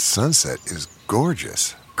 Man, that sunset is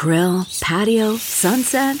gorgeous. Grill, patio,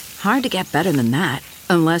 sunset. Hard to get better than that.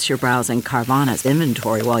 Unless you're browsing Carvana's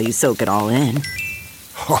inventory while you soak it all in.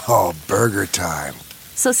 Oh, burger time.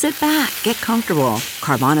 So sit back, get comfortable.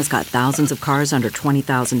 Carvana's got thousands of cars under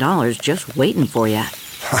 $20,000 just waiting for you.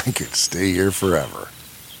 I could stay here forever.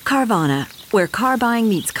 Carvana, where car buying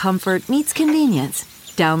meets comfort, meets convenience.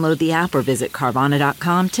 Download the app or visit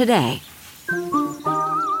Carvana.com today.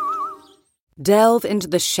 Delve into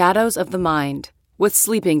the shadows of the mind with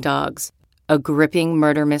Sleeping Dogs, a gripping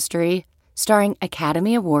murder mystery starring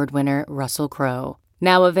Academy Award winner Russell Crowe.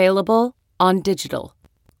 Now available on digital.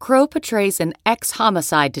 Crowe portrays an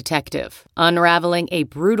ex-homicide detective unraveling a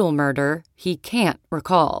brutal murder he can't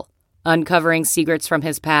recall. Uncovering secrets from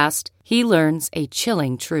his past, he learns a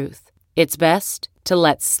chilling truth. It's best to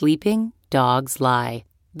let sleeping dogs lie.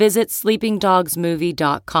 Visit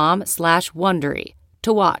sleepingdogsmovie.com/Wondery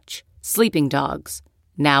to watch Sleeping Dogs,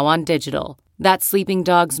 now on digital. That's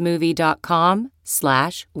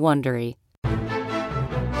sleepingdogsmovie.com/Wondery.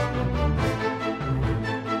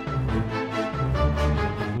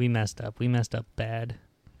 We messed up. We messed up bad.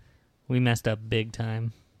 We messed up big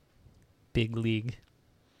time. Big league.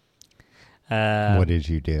 What did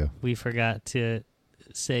you do? We forgot to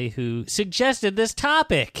say who suggested this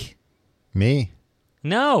topic. Me?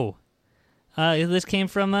 No. This came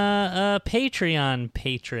from a Patreon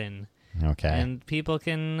patron. Okay. And people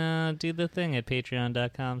can do the thing at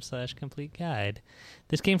patreon.com/complete guide.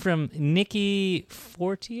 This came from Nikki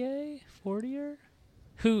Fortier,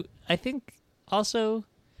 who I think also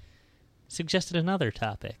suggested another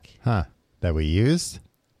topic. Huh. That we used?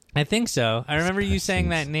 I think so. I remember you saying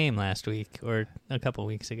that name last week or a couple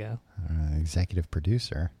weeks ago. Executive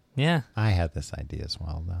producer. Yeah. I had this idea as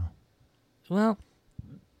well, though. Well,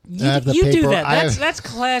 I have the you do paper- that. That's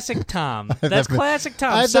classic Tom. That's classic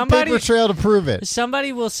Tom. I have the paper trail to prove it.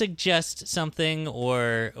 Somebody will suggest something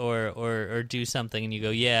or do something, and you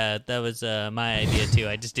go, "Yeah, that was my idea too.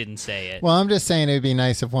 I just didn't say it." Well, I'm just saying it would be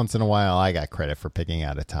nice if once in a while I got credit for picking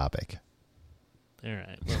out a topic. All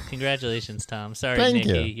right. Well, congratulations, Tom. Sorry, Thank Nikki,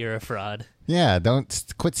 you. you're a fraud. Yeah,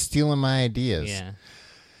 don't quit stealing my ideas.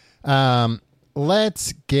 Yeah.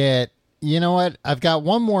 Let's get. You know what? I've got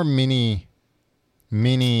one more mini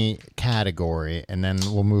category, and then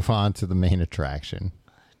we'll move on to the main attraction.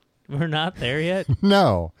 We're not there yet.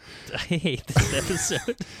 No, I hate this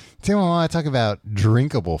episode. Tim, I want to talk about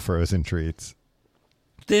drinkable frozen treats.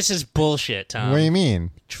 This is bullshit, Tom. What do you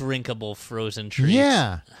mean? Drinkable frozen treats.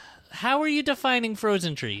 Yeah, How are you defining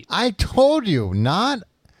frozen treat? I told you not.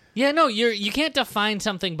 Yeah, no, you can't define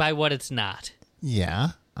something by what it's not.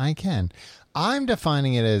 Yeah, I can. I'm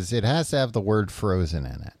defining it as it has to have the word frozen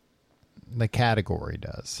in it. The category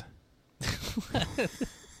does.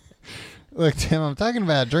 Look, Tim, I'm talking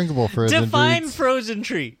about drinkable frozen Define treats. frozen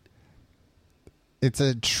treat. It's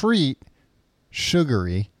a treat,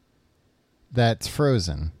 sugary, that's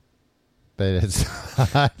frozen. But it's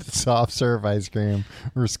hot, soft serve ice cream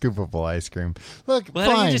or scoopable ice cream. Look, Why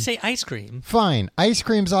fine. don't you just say ice cream? Fine. Ice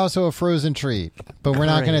cream's also a frozen treat, but we're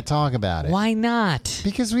not Great. going to talk about it. Why not?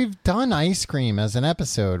 Because we've done ice cream as an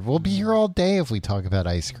episode. We'll be here all day if we talk about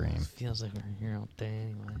ice cream. Feels like we're here all day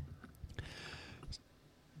anyway.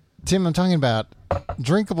 Tim, I'm talking about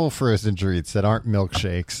drinkable frozen treats that aren't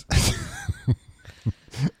milkshakes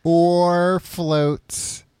or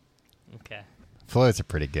floats. Okay. Floats are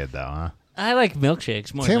pretty good, though, huh? I like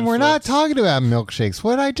milkshakes more Tim, than we're not floats. talking about milkshakes.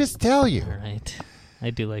 What did I just tell you? All right. I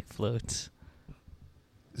do like floats.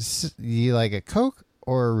 You like a Coke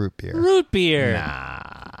or a root beer? Root beer.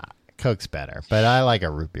 Nah, Coke's better, but I like a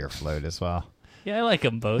root beer float as well. Yeah, I like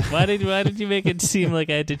them both. Why did you make it seem like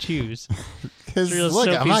I had to choose? Because Real look,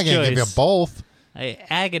 I'm not Sophie's going to give you choice. both. I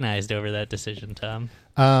agonized over that decision, Tom.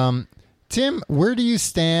 Tim, where do you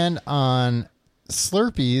stand on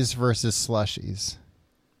Slurpees versus slushies?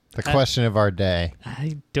 The question of our day.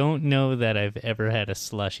 I don't know that I've ever had a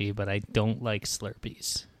slushie, but I don't like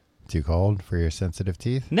Slurpees. Too cold for your sensitive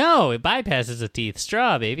teeth? No, it bypasses the teeth.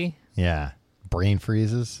 Straw, baby. Yeah. Brain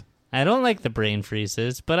freezes? I don't like the brain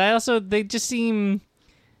freezes, but they just seem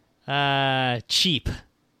cheap.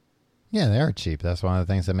 Yeah, they are cheap. That's one of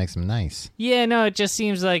the things that makes them nice. Yeah, no, it just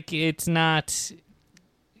seems like it's not...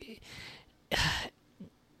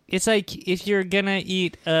 It's like if you're gonna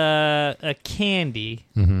eat a candy,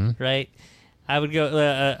 right? I would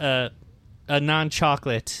go a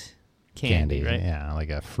non-chocolate candy, right? Yeah, like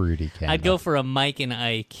a fruity candy. I'd go for a Mike and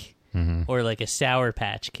Ike or like a Sour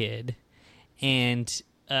Patch Kid. And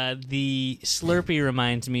the Slurpee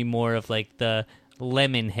reminds me more of like the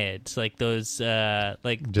lemon heads, like those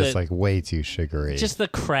like way too sugary. just the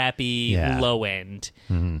crappy low end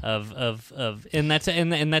of and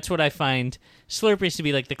that's what I find Slurpees to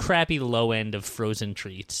be, like the crappy low end of frozen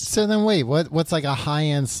treats. So then wait, what's like a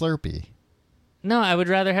high-end Slurpee? No, I would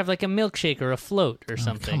rather have like a milkshake or a float or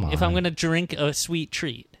something come if I'm on. going to drink a sweet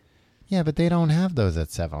treat. Yeah, but they don't have those at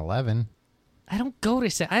 7-Eleven. I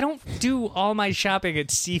don't do all my shopping at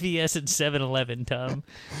CVS and 7-Eleven, Tom.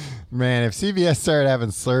 Man, if CVS started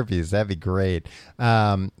having Slurpees, that'd be great.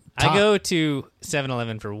 I go to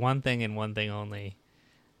 7-Eleven for one thing and one thing only.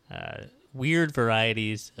 Weird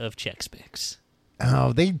varieties of Chex Mix.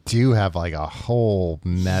 Oh, they do have like a whole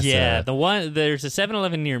mess. Yeah, of... there's a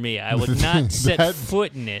 7-Eleven near me. I would not set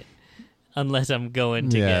foot in it unless I'm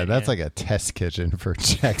going to get that's it. like a test kitchen for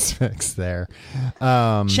Chex Mix there.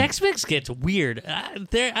 Chex Mix gets weird. I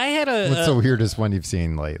had What's the weirdest one you've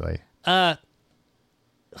seen lately?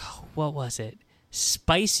 what was it?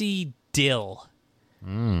 Spicy dill.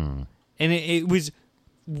 And it was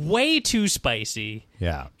way too spicy.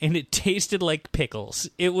 Yeah. And it tasted like pickles.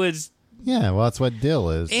 It was... Yeah, well, that's what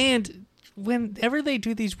dill is. And whenever they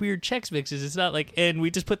do these weird Chex Mixes, it's not like, and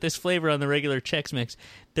we just put this flavor on the regular Chex Mix.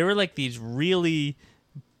 There were like these really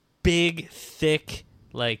big, thick,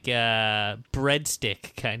 like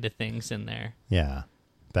breadstick kind of things in there. Yeah.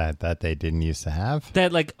 That they didn't used to have.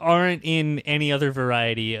 That like aren't in any other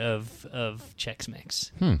variety of Chex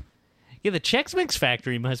Mix. Yeah, the Chex Mix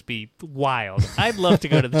factory must be wild. I'd love to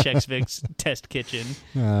go to the Chex Mix test kitchen.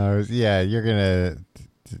 Yeah, you're gonna.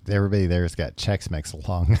 Everybody there's got Chex Mix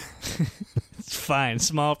along. It's fine,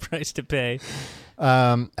 small price to pay.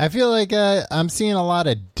 I feel like I'm seeing a lot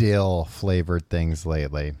of dill flavored things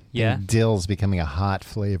lately. Yeah, and dill's becoming a hot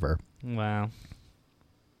flavor.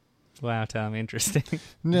 Wow, Tom, interesting.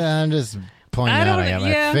 Yeah, I'm just pointing out. I got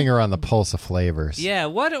my finger on the pulse of flavors. Yeah,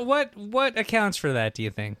 what accounts for that? Do you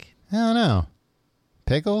think? I don't know.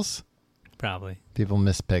 Pickles? Probably. People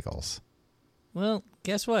miss pickles. Well,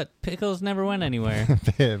 guess what? Pickles never went anywhere.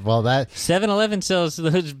 Well, that 7-Eleven sells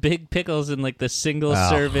those big pickles in like the single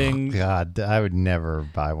serving. God, I would never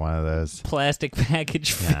buy one of those. Plastic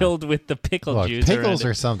package filled with the pickle juice. Pickles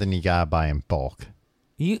are something you gotta buy in bulk.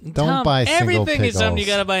 Don't Tom, buy single everything pickles. Is something you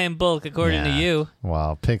gotta buy in bulk, according to you.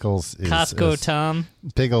 Well, pickles is Costco Tom.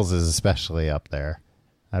 Pickles is especially up there.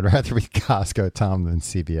 I'd rather be Costco Tom than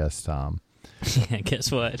CVS Tom. Yeah,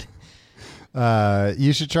 guess what?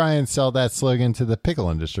 You should try and sell that slogan to the pickle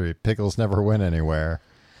industry. Pickles never went anywhere.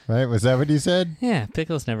 Right? Was that what you said? Yeah,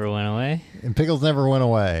 pickles never went away. And pickles never went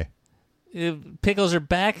away. Pickles are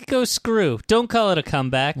back. Go screw. Don't call it a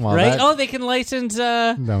comeback, well, right? They can license.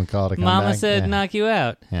 Don't call it a comeback. Mama said knock you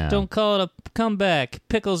out. Yeah. Don't call it a comeback.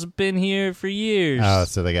 Pickles have been here for years. Oh,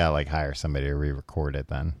 so they gotta hire somebody to re-record it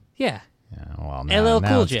then. Yeah. Yeah. Well, LL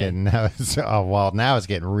Cool J. now it's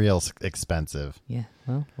getting real expensive. Yeah.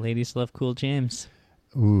 Well, ladies love Cool James.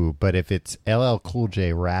 Ooh, but if it's LL Cool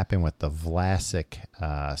J rapping with the Vlasic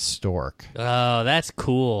Stork. Oh, that's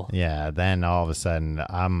cool. Yeah, then all of a sudden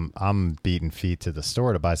I'm beating feet to the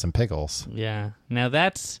store to buy some pickles. Yeah. Now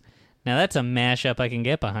that's a mashup I can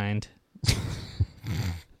get behind.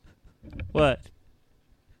 What?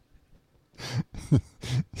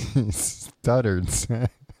 He stuttered.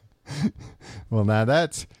 Well, now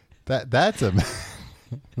that's a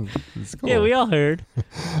it's cool. Yeah, we all heard.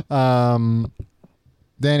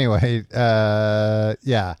 Anyway,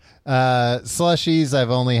 slushies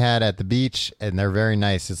I've only had at the beach, and they're very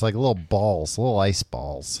nice. It's like little balls, little ice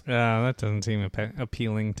balls. Oh, that doesn't seem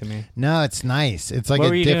appealing to me. No, it's nice. It's like what a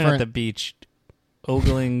were you different... doing at the beach?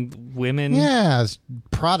 Ogling women? Yeah, it's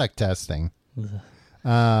product testing.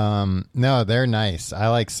 No, they're nice. I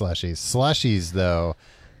like slushies. Slushies, though,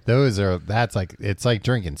 it's like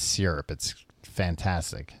drinking syrup. It's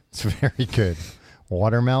fantastic. It's very good.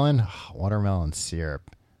 Watermelon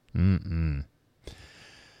syrup. Tim,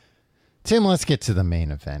 let's get to the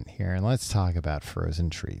main event here, and let's talk about frozen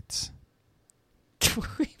treats.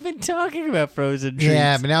 We've been talking about frozen treats.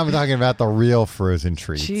 Yeah, but now I'm talking about the real frozen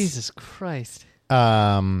treats. Jesus Christ.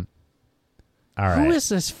 All right. Who is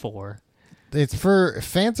this for? It's for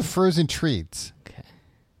fans of frozen treats. Okay.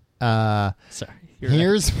 Sorry.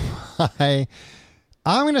 Here's why.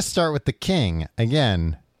 I'm going to start with the king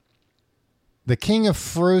again. The king of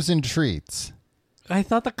frozen treats. I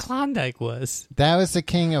thought the Klondike was. That was the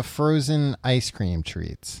king of frozen ice cream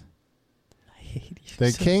treats. I hate you.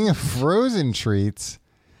 The king of frozen treats.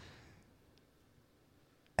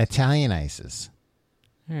 Italian ices.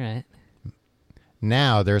 All right.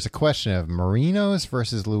 Now there's a question of Marinos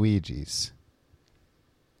versus Luigi's.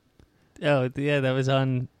 Oh, yeah, that was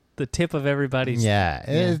on the tip of everybody's. Yeah.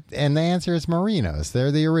 And the answer is Marinos.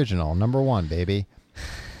 They're the original, number one, baby.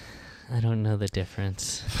 I don't know the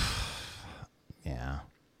difference. Yeah.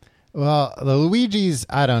 Well, the Luigi's,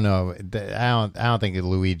 I don't know. I don't think the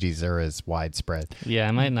Luigi's are as widespread. Yeah,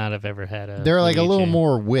 I might not have ever had a. They're like Luigi. a little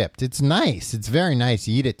more whipped. It's nice. It's very nice.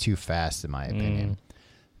 You eat it too fast, in my opinion.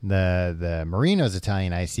 The Marino's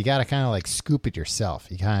Italian ice, you got to kind of like scoop it yourself.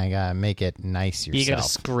 You kind of got to make it nice yourself. You got to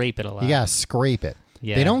scrape it a lot. You got to scrape it.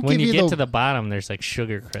 Yeah. They don't when give you you get to the bottom, there's like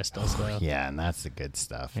sugar crystals, though. Yeah, and that's the good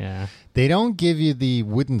stuff. Yeah. They don't give you the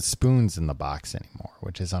wooden spoons in the box anymore,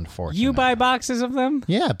 which is unfortunate. You buy boxes of them?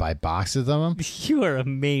 Yeah, I buy boxes of them. You are a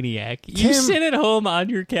maniac. Tim, you sit at home on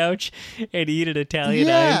your couch and eat an Italian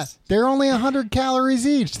ice. They're only 100 calories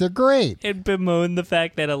each. They're great. And bemoan the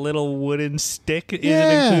fact that a little wooden stick isn't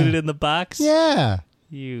included in the box. Yeah.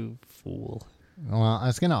 You fool. Well, I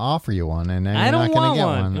was going to offer you one, and I you're don't not going want to get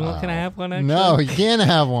one. one. Well, can I have one, actually? No, you can't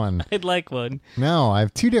have one. I'd like one. No, I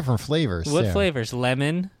have two different flavors. What too. flavors?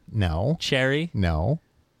 Lemon? No. Cherry? No.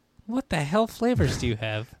 What the hell flavors do you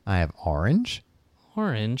have? I have orange.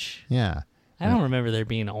 Orange? Yeah. I don't remember there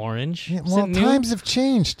being orange. Yeah, Is well, it new? times have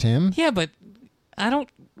changed, Tim. Yeah, but I don't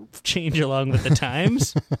change along with the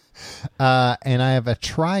times. And I have a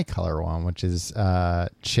tricolor one, which is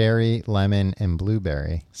cherry, lemon, and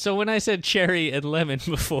blueberry. So when I said cherry and lemon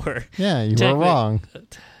before, Yeah, you were wrong.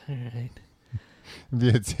 All right. If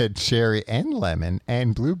you had said cherry and lemon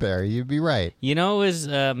and blueberry, you'd be right. You know what was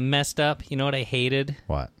messed up? You know what I hated?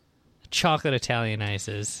 What? Chocolate Italian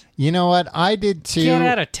ices. You know what? I did too. Get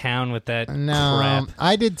out of town with that crap.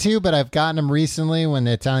 I did too, but I've gotten them recently when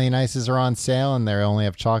the Italian ices are on sale and they only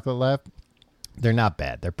have chocolate left. They're not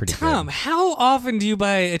bad. They're pretty Tom, good. how often do you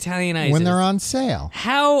buy Italian ices? When they're on sale.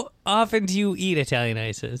 How often do you eat Italian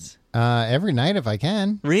ices? Every night if I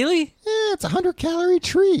can. Really? Yeah, it's a 100-calorie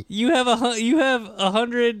treat. You have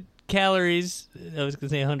 100 calories. I was gonna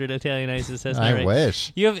say 100 Italian ices. That's not I right.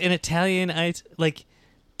 wish. You have an Italian ice. Like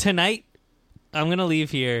tonight, I'm gonna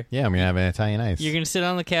leave here. Yeah, I'm gonna have an Italian ice. You're gonna sit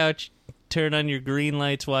on the couch, turn on your green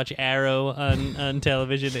lights, watch Arrow on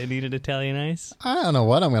television, and eat an Italian ice. I don't know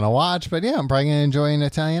what I'm gonna watch, but yeah, I'm probably gonna enjoy an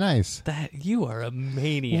Italian ice. That you are a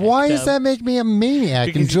maniac. Why does Tom. that make me a maniac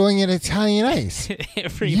Because enjoying an Italian ice?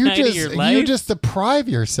 Every night of your life. You just deprive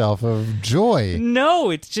yourself of joy. No,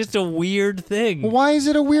 it's just a weird thing. Why is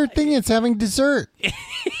it a weird thing? It's having dessert.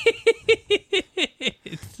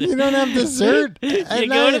 You don't have dessert. You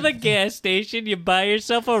go to the gas station, you buy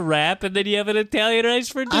yourself a wrap, and then you have an Italian ice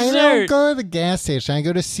for dessert. I don't go to the gas station. I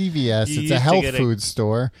go to CVS. You It's a used to health go to- food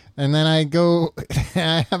store. And then I go,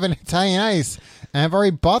 I have an Italian ice. And I've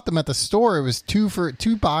already bought them at the store. It was two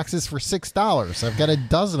boxes for $6. I've got a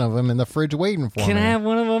dozen of them in the fridge waiting for me. Can I have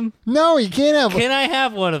one of them? No, you can't have Can I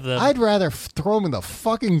have one of them? I'd rather throw them in the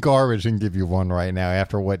fucking garbage than give you one right now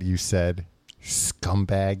after what you said.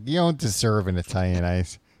 Scumbag. You don't deserve an Italian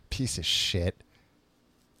ice. Piece of shit.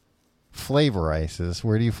 Flavor ices.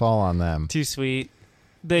 Where do you fall on them? Too sweet.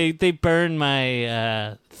 They burn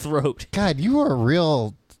my throat. God, you are a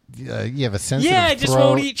real... you have a sensitive Yeah, I just throat.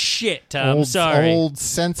 won't eat shit, Tom. Sorry. Old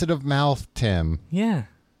sensitive mouth, Tim. Yeah.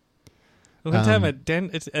 One time a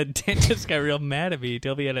dentist got real mad at me. He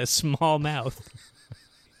told me I had a small mouth.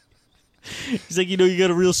 He's like, you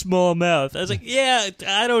got a real small mouth. I was like, yeah,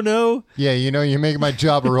 I don't know. Yeah, you make my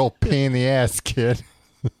job a real pain in the ass, kid.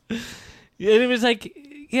 And it was like,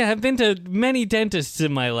 yeah, I've been to many dentists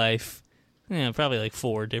in my life. Yeah, probably like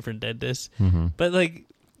 4 different dentists. Mm-hmm. But like,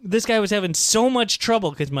 this guy was having so much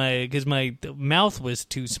trouble because my mouth was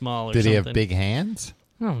too small or Did something. he have big hands?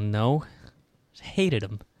 I don't know. Just hated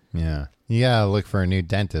him. Yeah. You gotta look for a new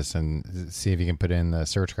dentist and see if you can put in the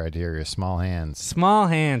search criteria small hands. Small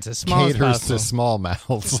hands, as small as Caters possible. to small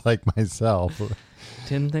mouths like myself.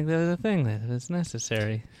 Didn't think that was a thing that was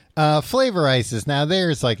necessary. Flavor ices. Now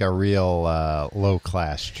there's like a real low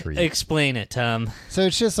class treat. Explain it, Tom. So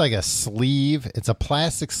it's just like a sleeve. It's a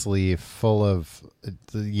plastic sleeve full of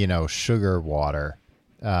sugar water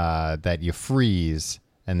that you freeze.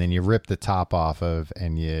 And then you rip the top off of,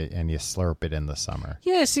 and you slurp it in the summer.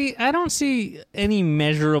 Yeah, see, I don't see any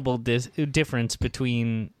measurable difference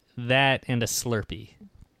between that and a Slurpee.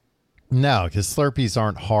 No, because Slurpees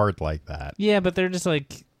aren't hard like that. Yeah, but they're just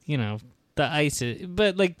like, the ice.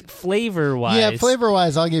 But like flavor-wise. Yeah,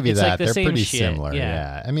 flavor-wise, I'll give you it's that. like the They're same pretty shit, similar.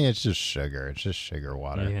 yeah. I mean, it's just sugar. It's just sugar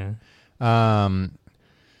water. Yeah.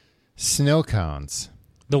 Snow cones.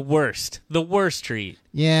 The worst treat.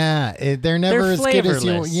 Yeah, they're never They're as good as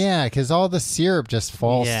you. flavorless. Yeah, because all the syrup just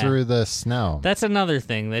falls Yeah. through the snow. That's another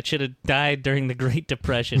thing that should have died during the Great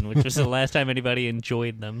Depression, which was the last time anybody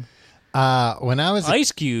enjoyed them. When I was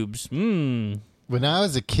Ice cubes. when I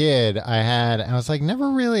was a kid, I was like never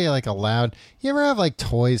really like allowed. You ever have like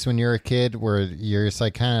toys when you're a kid where you're just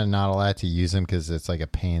like kind of not allowed to use them because it's like a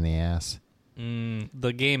pain in the ass.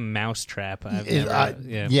 The game Mousetrap.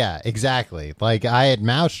 Yeah, exactly. Like I had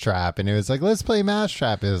Mousetrap, and it was like, let's play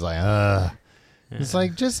Mousetrap. It was like, It's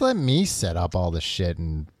like, just let me set up all the shit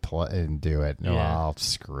and do it. No, Yeah. I'll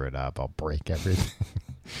screw it up. I'll break everything.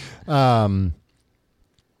 But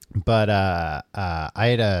I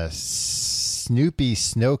had a Snoopy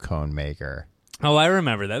snow cone maker. Oh, I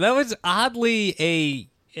remember that. That was oddly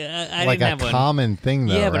I like didn't a have one. common thing,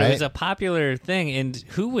 though, Yeah, but right? it was a popular thing. And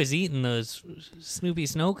who was eating those Snoopy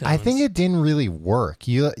snow cones? I think it didn't really work.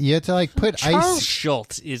 You had to like put Charles ice.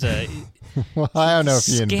 Schultz is a Well, I don't know if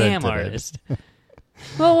he scam invented artist.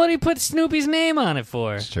 Well, what did he put Snoopy's name on it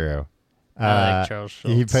for? It's true. I like Charles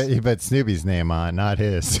Schultz. He put Snoopy's name on, not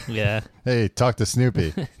his. Yeah. Hey, talk to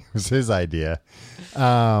Snoopy. It was his idea.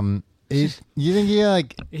 You think he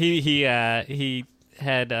like? He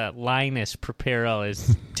had Linus prepare all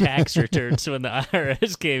his tax returns when the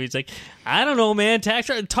IRS came. He's like, I don't know, man.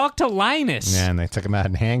 Talk to Linus. Yeah, and they took him out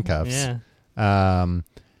in handcuffs. Yeah.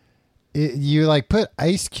 you like put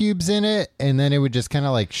ice cubes in it, and then it would just kind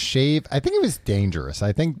of like shave. I think it was dangerous.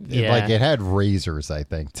 I think it had razors, I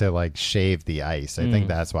think, to like shave the ice. I think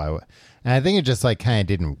that's why. And I think it just like kind of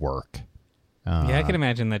didn't work. Yeah, I can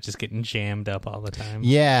imagine that just getting jammed up all the time.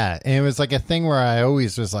 Yeah, and it was like a thing where I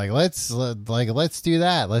always was like, let's do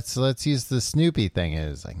that. Let's use the Snoopy thing. And it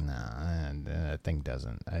was like, nah, that thing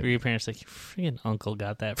doesn't. Were your parents like, your freaking uncle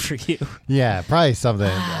got that for you? Yeah, probably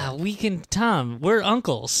something. Tom, we're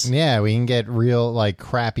uncles. Yeah, we can get real like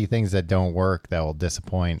crappy things that don't work that will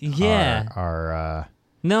disappoint. Yeah. Our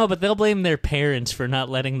no, but they'll blame their parents for not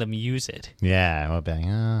letting them use it. Yeah, we'll be like,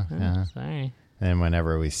 yeah. Sorry. And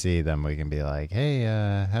whenever we see them, we can be like, hey,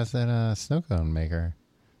 how's that snow cone maker?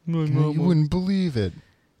 You wouldn't believe it.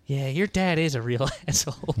 Yeah, your dad is a real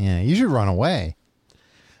asshole. Yeah, you should run away.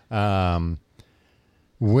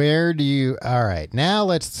 Where do you... All right, now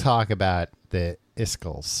let's talk about the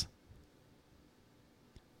Iskles.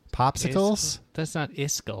 Popsicles? That's not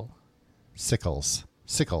Iskle. Sickles.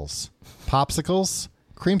 Popsicles,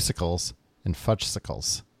 creamsicles, and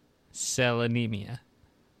fudgesicles. Selenemia.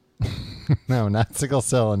 No, not sickle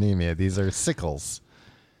cell anemia. These are sickles.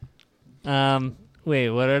 Wait,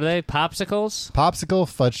 what are they? Popsicles? Popsicle,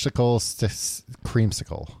 fudgesicles,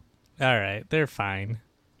 creamsicle. All right, they're fine.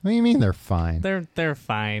 What do you mean they're fine? They're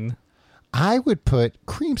fine. I would put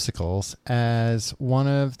creamsicles as one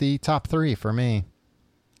of the top 3 for me.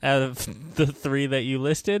 Out of the 3 that you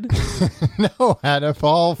listed? No, out of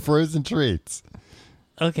all frozen treats.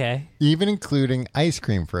 Okay. Even including ice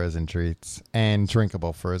cream frozen treats and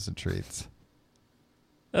drinkable frozen treats.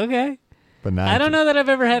 Okay. But not I don't know that I've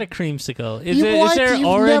ever had a creamsicle. Is What? there You've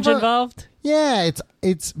orange never- involved? Yeah,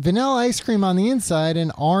 it's vanilla ice cream on the inside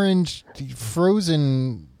and orange,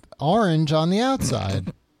 frozen orange on the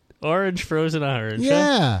outside. Orange frozen orange. Huh?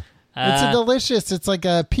 Yeah. It's a delicious. It's like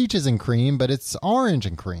peaches and cream, but it's orange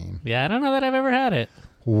and cream. Yeah, I don't know that I've ever had it.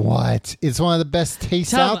 What? It's one of the best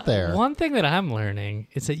tastes Tom, out there. One thing that I'm learning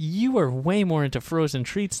is that you are way more into frozen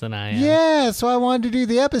treats than I am. Yeah, that's why I wanted to do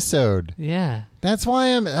the episode. Yeah. That's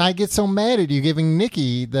why I get so mad at you giving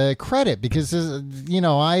Nikki the credit because,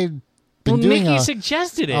 I've been doing Nikki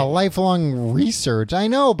suggested it. a lifelong research. I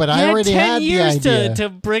know, but I already had the years idea. to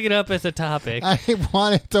bring it up as a topic. I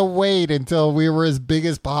wanted to wait until we were as big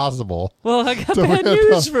as possible. Well, I got So bad we had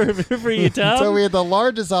news for you, Tom. So we had the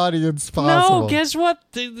largest audience possible. No, guess what?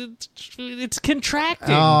 It's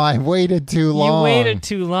contracting. Oh, I waited too long. You waited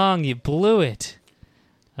too long. You blew it.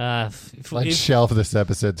 Let's shelve this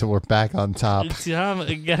episode till we're back on top. Tom,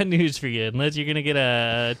 I got news for you. Unless you're going to get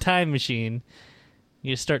a time machine,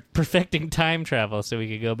 you start perfecting time travel so we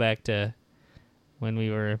could go back to when we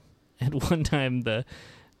were at one time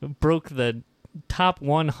broke the top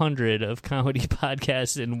 100 of comedy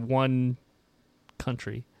podcasts in one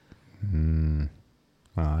country. Well,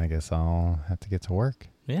 I guess I'll have to get to work.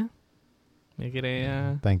 Yeah. Make it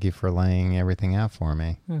a... Thank you for laying everything out for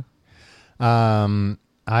me. Yeah.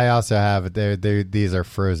 I also have these are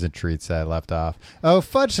frozen treats that I left off. Oh,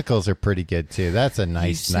 fudgesicles are pretty good too. That's a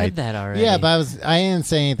nice You said that already. Yeah, but I didn't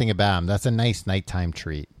say anything about them. That's a nice nighttime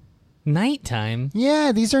treat. Nighttime?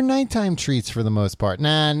 Yeah, these are nighttime treats for the most part.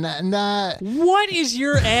 Nah. What is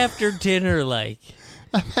your after dinner like?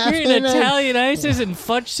 You're eating Italian ices and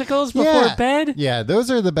fudgesicles before bed? Yeah,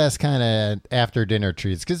 those are the best kind of after dinner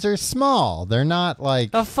treats because they're small. They're not like...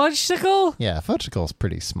 A fudgesicle? Yeah, fudgesicle's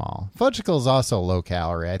pretty small. Fudgesicle's also low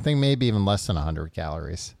calorie. I think maybe even less than 100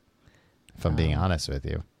 calories, if I'm being honest with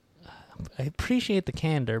you. I appreciate the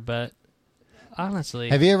candor, but honestly...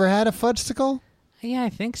 Have you ever had a fudgesicle? Yeah,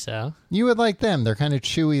 I think so. You would like them. They're kind of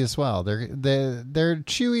chewy as well. They're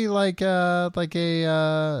chewy like a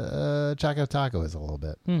Choco Taco is a little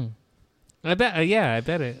bit. I bet. Yeah, I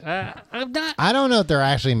bet it. I'm not. I don't know if they're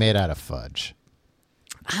actually made out of fudge.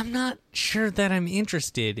 I'm not sure that I'm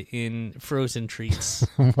interested in frozen treats.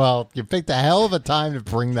 Well, you picked a hell of a time to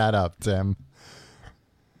bring that up, Tim.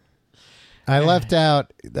 I left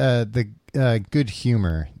out the Good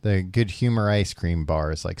Humor, the Good Humor ice cream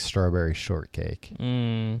bars like strawberry shortcake.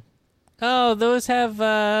 Oh, those have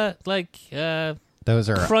those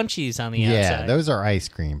are crunchies on the outside. Yeah, those are ice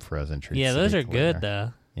cream frozen treats. Yeah, those are good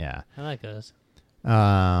though. Yeah, I like those.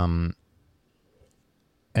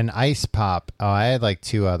 An ice pop. Oh, I had like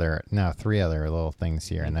 3 other little things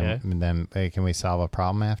here, and then can we solve a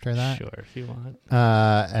problem after that? Sure, if you want.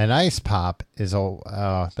 An ice pop is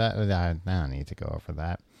I don't need to go over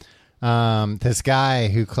that. This guy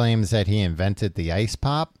who claims that he invented the ice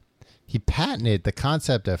pop, he patented the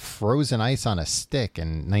concept of frozen ice on a stick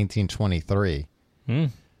in 1923.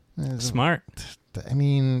 Smart. I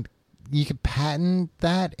mean, you could patent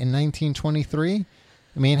that in 1923.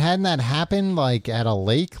 I mean, hadn't that happened like at a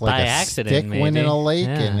lake, like By a accident, stick went in maybe. a lake,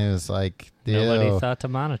 Yeah. and it was like Nobody ew. thought to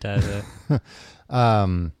monetize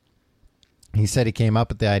it. He said he came up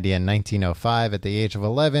with the idea in 1905 at the age of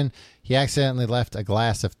 11. He accidentally left a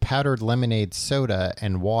glass of powdered lemonade soda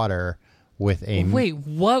and water with a Wait,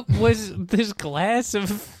 what was this glass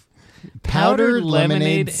of powdered lemonade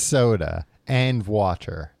lemonade? soda and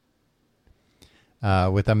water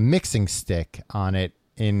with a mixing stick on it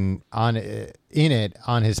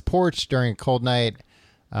on his porch during a cold night.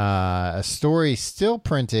 A story still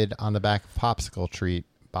printed on the back of popsicle treat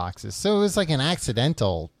boxes. So it was like an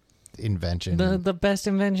accidental invention. The best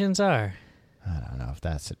inventions are. I don't know if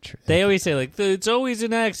that's a true. They always say, like, it's always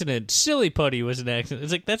an accident. Silly Putty was an accident.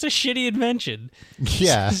 It's like, that's a shitty invention.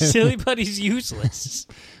 Yeah. Silly Putty's useless.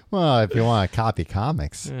 Well, if you want to copy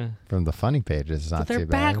comics from the funny pages, it's not But they're too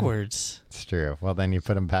bad. backwards. It's true. Well, then you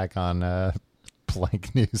put them back on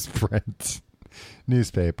blank newsprint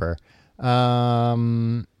newspaper.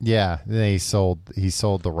 Yeah, he sold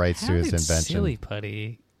the rights How to his did invention. Silly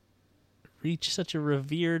Putty reach such a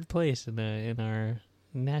revered place in our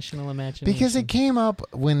national imagination? Because it came up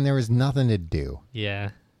when there was nothing to do.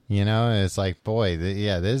 Yeah. You know, it's like, boy,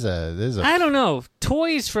 there's a I don't know.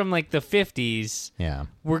 Toys from like the 50s yeah.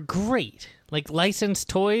 were great. Like licensed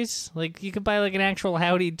toys. Like you could buy like an actual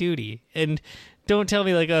Howdy Doody. And don't tell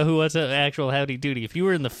me like, oh, who wants an actual Howdy Doody? If you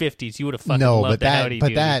were in the 50s, you would have fucking loved the Howdy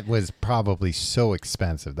Doody. that was probably so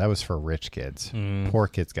expensive. That was for rich kids. Poor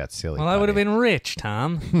kids got Silly Well, I would have Putty. been rich,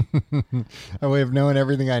 Tom. I would have known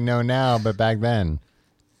everything I know now, but back then.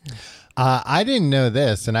 I didn't know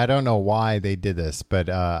this, and I don't know why they did this, but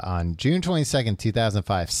on June 22nd,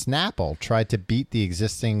 2005, Snapple tried to beat the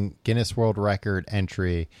existing Guinness World Record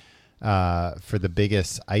entry for the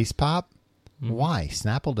biggest ice pop. Why?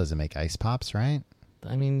 Snapple doesn't make ice pops, right?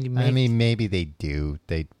 I mean, Maybe they do.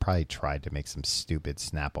 They probably tried to make some stupid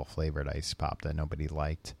Snapple flavored ice pop that nobody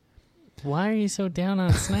liked. why are you so down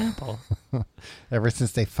on Snapple? Ever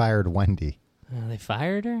since they fired Wendy. They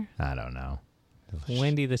fired her? I don't know.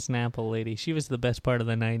 Wendy the Snapple lady. She was the best part of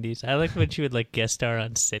the 90s. I liked when she would like guest star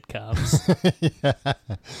on sitcoms.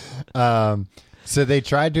 So they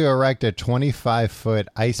tried to erect a 25-foot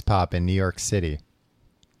ice pop in New York City.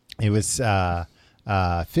 It was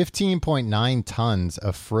 15.9 tons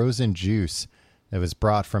of frozen juice that was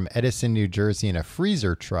brought from Edison, New Jersey in a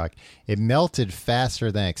freezer truck. It melted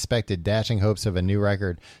faster than expected, dashing hopes of a new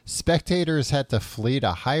record. Spectators had to flee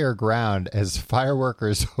to higher ground as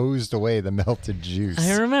fireworkers hosed away the melted juice.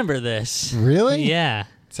 I remember this. Really? Yeah.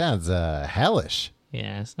 Sounds hellish.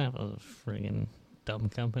 Yeah, Snapple's a friggin' dumb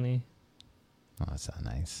company. Oh, that's not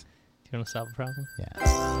nice. Do you want to solve a problem?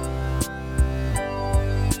 Yeah.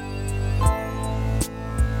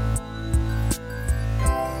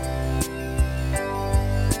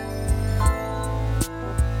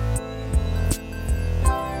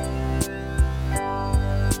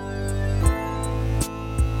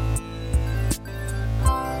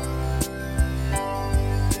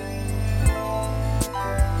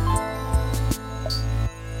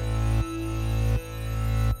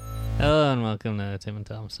 Hello and welcome to Tim and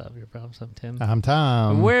Tom Solve Your Problems. I'm Tim. I'm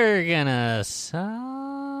Tom. We're gonna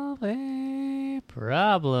solve a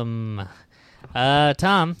problem.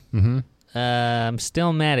 Tom. Mm-hmm. I'm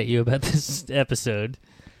still mad at you about this episode.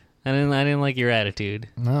 I didn't like your attitude.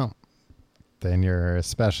 No. Then you're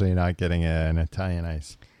especially not getting an Italian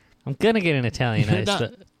ice. I'm gonna get an Italian You're ice.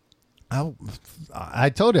 not- I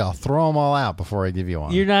told you I'll throw them all out before I give you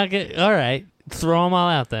one. You're not get. All right, throw them all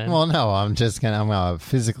out then. Well, no, I'm gonna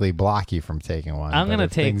physically block you from taking one. I'm but gonna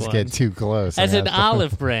if take things one. get too close. as I an have to-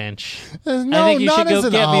 olive branch. No, I think you not should as go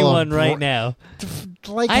an get me olive one right br- now.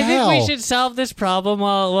 Like I hell. think we should solve this problem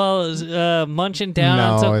while munching down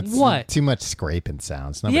on No, some. it's What? too much scraping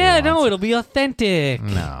sounds. Nobody Yeah, no, wants it'll be authentic. it.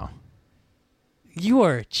 No. You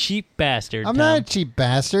are a cheap bastard. I'm Tom. not a cheap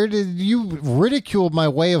bastard. You ridiculed my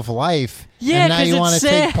way of life, Yeah, and now 'cause you it's want to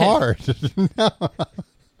take sad. part. No.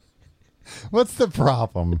 What's the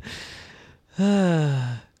problem?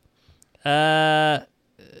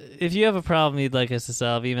 If you have a problem you'd like us to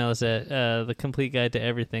solve, email us at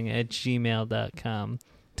thecompleteguidetoeverything@gmail.com.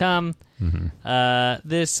 Tom,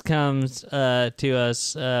 this comes to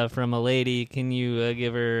us from a lady. Can you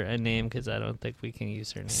give her a name? Because I don't think we can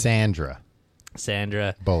use her name. Sandra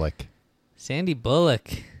Sandra. Bullock. Sandy Bullock.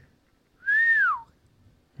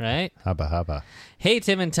 Right? Hubba hubba. Hey,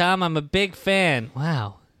 Tim and Tom, I'm a big fan.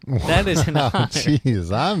 Wow. That is an Oh, honor.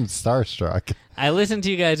 jeez, I'm starstruck. I listen to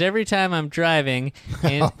you guys every time I'm driving.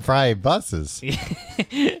 And Probably buses.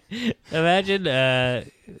 imagine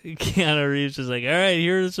Keanu Reeves is like, all right,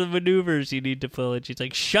 here are some maneuvers you need to pull. And she's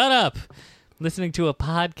like, shut up. Listening to a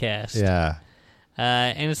podcast. Yeah.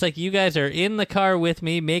 And it's like you guys are in the car with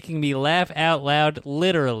me, making me laugh out loud,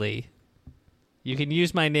 literally. You can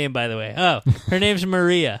use my name, by the way. Oh, her name's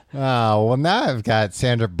Maria. Oh, well, now I've got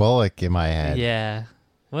Sandra Bullock in my head. Yeah.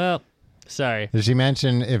 Well, sorry. Did she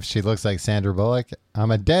mention if she looks like Sandra Bullock? I'm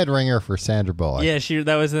a dead ringer for Sandra Bullock. Yeah,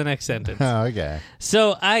 that was the next sentence. Oh, okay.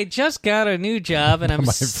 So I just got a new job, and I'm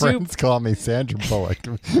My friends call me Sandra Bullock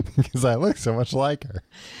because I look so much like her.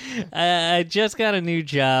 I just got a new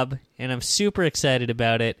job, and I'm super excited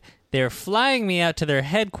about it. They're flying me out to their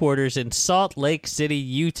headquarters in Salt Lake City,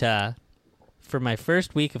 Utah, for my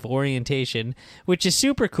first week of orientation, which is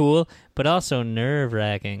super cool, but also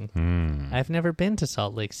nerve-wracking. I've never been to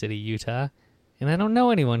Salt Lake City, Utah, and I don't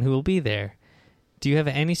know anyone who will be there. Do you have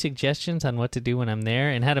any suggestions on what to do when I'm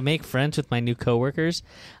there and how to make friends with my new coworkers?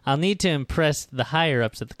 I'll need to impress the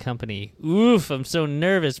higher-ups at the company. Oof, I'm so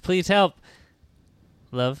nervous. Please help.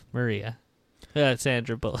 Love, Maria.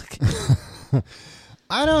 Sandra Bullock.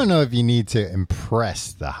 I don't know if you need to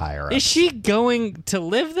impress the higher-ups. Is she going to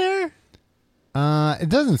live there? It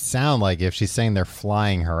doesn't sound like if she's saying they're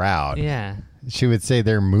flying her out. Yeah. She would say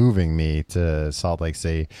they're moving me to Salt Lake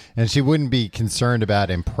City, and she wouldn't be concerned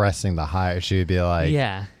about impressing the higher. She would be like,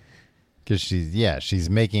 yeah, because she's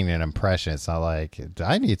making an impression. It's not like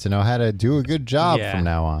I need to know how to do a good job from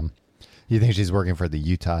now on. You think she's working for the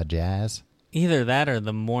Utah Jazz? Either that or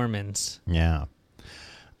the Mormons. Yeah.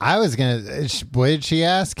 I was gonna. What did she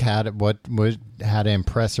ask? How to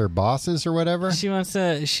impress her bosses or whatever? She wants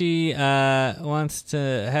to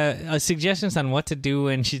have suggestions on what to do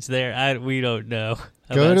when she's there. We don't know.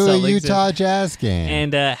 Go to a Utah Jazz game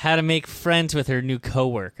and how to make friends with her new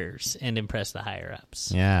coworkers and impress the higher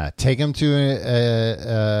ups. Yeah, take them to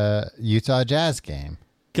a Utah Jazz game.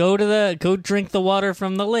 Go drink the water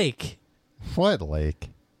from the lake. What lake?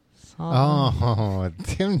 Oh,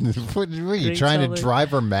 Tim, what are you trying to drive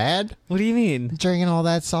her mad? What do you mean? Drinking all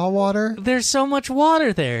that salt water? There's so much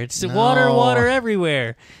water there. It's water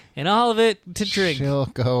everywhere. And all of it to drink. She'll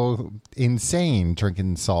go insane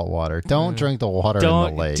drinking salt water. Don't drink the water in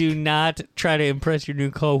the lake. Do not try to impress your new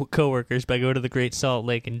coworkers by going to the Great Salt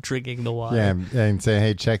Lake and drinking the water. Yeah, and say,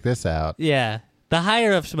 hey, check this out. Yeah. The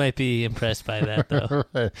higher-ups might be impressed by that, though.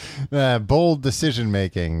 Right. Bold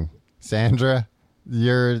decision-making, Sandra.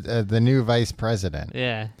 You're the new vice president.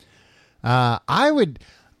 Yeah. I would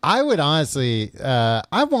honestly.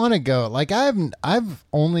 I want to go. Like I've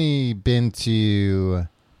only been to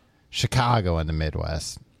Chicago in the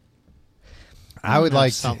Midwest. I would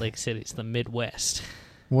like Salt Lake City. It's the Midwest.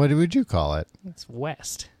 What would you call it? It's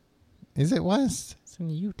west. Is it west? It's in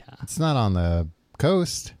Utah. It's not on the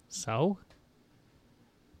coast. So?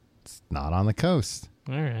 It's not on the coast.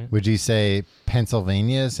 All right. Would you say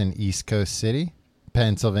Pennsylvania is an East Coast city?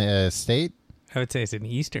 Pennsylvania state? I would say it's an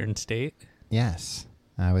eastern state. Yes.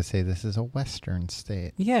 I would say this is a western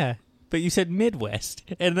state. Yeah, but you said Midwest,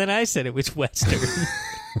 and then I said it was western.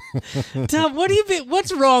 Tom,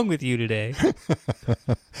 what's wrong with you today?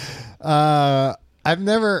 I've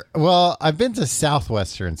been to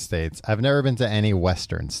southwestern states. I've never been to any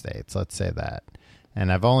western states, let's say that.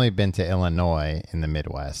 And I've only been to Illinois in the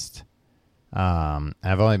Midwest. I've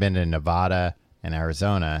only been to Nevada and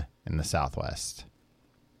Arizona in the Southwest.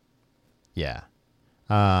 Yeah.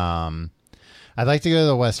 I'd like to go to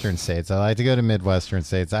the western states. I'd like to go to Midwestern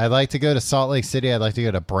states. I'd like to go to Salt Lake City. I'd like to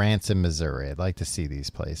go to Branson, Missouri. I'd like to see these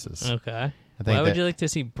places. Okay. Why would you like to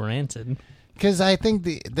see Branson? Because I think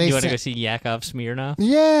they you want to go see Yakov Smirnoff?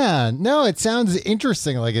 Yeah. No, it sounds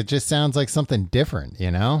interesting. Like it just sounds like something different,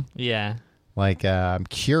 you know? Yeah. Like I'm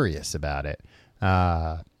curious about it.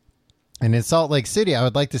 And in Salt Lake City, I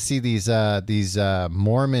would like to see these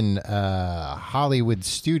Mormon Hollywood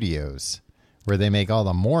studios where they make all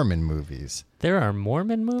the Mormon movies. There are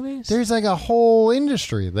Mormon movies? There's like a whole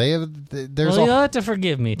industry. You'll have to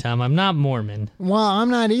forgive me, Tom. I'm not Mormon. Well,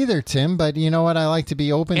 I'm not either, Tim, but you know what? I like to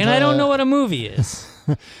be open to... And I don't know what a movie is.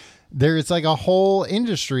 There's like a whole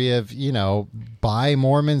industry of, by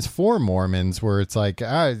Mormons for Mormons where it's like,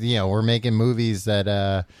 we're making movies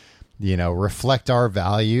that... reflect our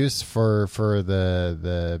values for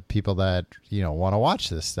the people that, want to watch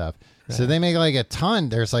this stuff. Right. So they make like a ton.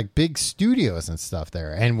 There's like big studios and stuff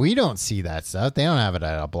there. And we don't see that stuff. They don't have it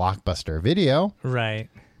at a Blockbuster Video. Right.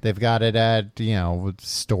 They've got it at,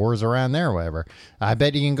 stores around there or whatever. I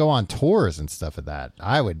bet you can go on tours and stuff of that.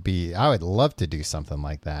 I would love to do something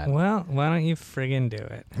like that. Well, why don't you friggin' do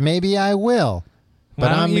it? Maybe I will. Why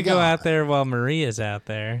don't you go out there while Maria's out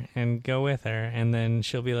there and go with her, and then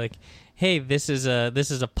she'll be like, "Hey, this is a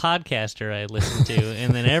podcaster I listen to,"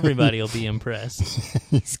 and then everybody will be impressed.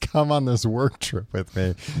 He's come on this work trip with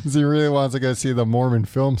me because he really wants to go see the Mormon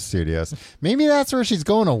film studios. Maybe that's where she's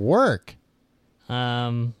going to work.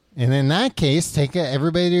 And in that case, take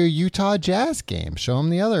everybody to a Utah Jazz game. Show them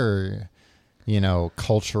the other,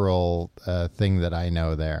 cultural thing that I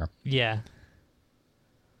know there. Yeah.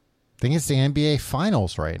 I think it's the NBA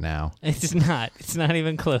Finals right now. It's not. It's not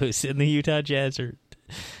even close. And the Utah Jazz are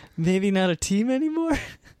maybe not a team anymore.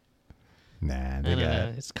 Nah, they got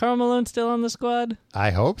it. Is Karl Malone still on the squad? I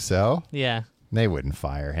hope so. Yeah. They wouldn't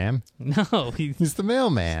fire him. No. He's the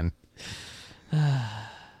mailman.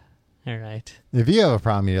 All right. If you have a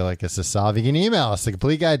problem you'd like us to solve, you can email us, the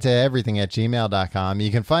complete guide to everything at gmail.com. You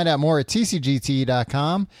can find out more at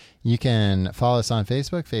tcgt.com. You can follow us on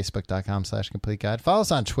Facebook, facebook.com/complete guide. Follow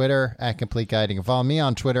us on Twitter at complete guide. You can follow me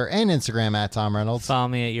on Twitter and Instagram at Tom Reynolds. Follow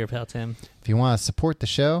me at your pal Tim. If you want to support the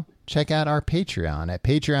show, check out our Patreon at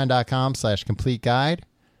patreon.com/complete guide.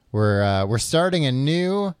 We're starting a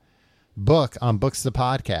new book on Books the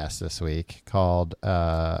Podcast this week called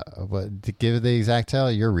to give the exact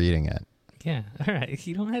title, you're reading it. Yeah, all right.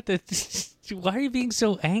 You don't have to. Why are you being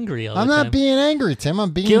so angry all I'm the time? not being angry, Tim. I'm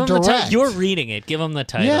being Give him direct. the title. You're reading it. Give him the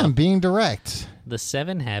title. Yeah, I'm being direct. The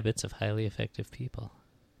 7 Habits of Highly Effective People.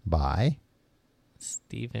 By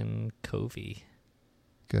Stephen Covey.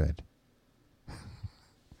 Good.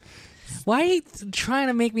 Why are you trying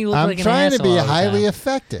to make me look I'm like an trying asshole to be all the highly time?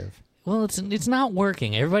 effective. Well, it's not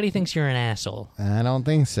working. Everybody thinks you're an asshole. I don't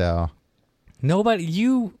think so. Nobody.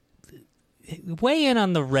 You weigh in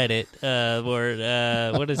on the Reddit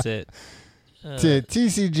or what is it? To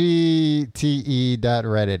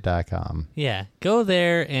tcgte.reddit.com. Yeah, go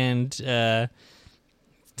there and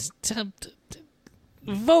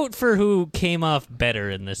vote for who came off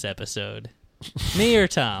better in this episode, me or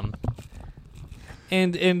Tom.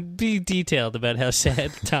 And be detailed about how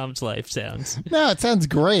sad Tom's life sounds. No, it sounds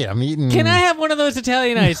great. I'm eating. Can I have one of those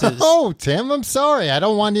Italian ices? Oh, Tim, I'm sorry. I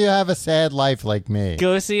don't want you to have a sad life like me.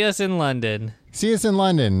 Go see us in London. See us in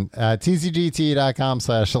London.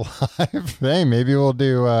 tcgt.com/live. Hey, maybe we'll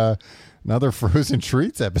do another Frozen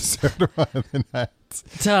Treats episode rather than that.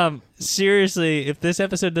 Tom, seriously, if this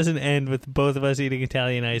episode doesn't end with both of us eating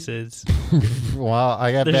Italian ices, well,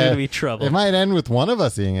 I got there's that. going to be trouble. It might end with one of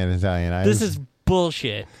us eating an Italian ice. This is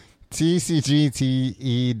bullshit.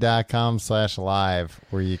 tcgte.com/live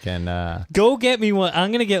where you can go get me one.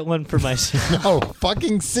 I'm gonna get one for myself. No,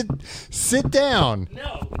 fucking sit down.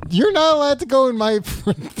 No, you're not allowed to go in my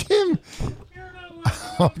Tim.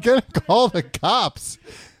 I'm gonna call the cops.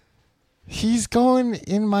 He's going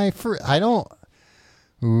in my I don't.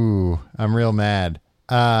 Ooh, I'm real mad.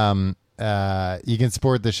 You can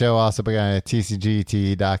support the show also by going to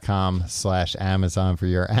tcgt.com/Amazon for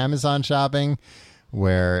your Amazon shopping,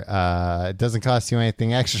 where it doesn't cost you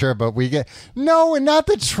anything extra, but we get no, and not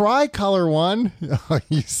the tricolor one. Oh,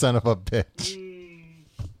 you son of a bitch!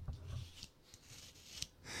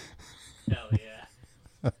 Hell yeah!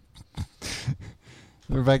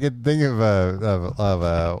 If I could think of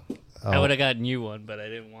a I would have gotten you one, but I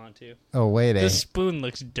didn't want to. Oh, wait. This spoon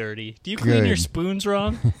looks dirty. Do you clean your spoons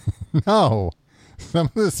wrong? No. Some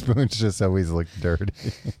of the spoons just always look dirty.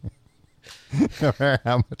 No matter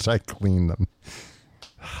how much I clean them.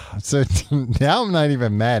 So now I'm not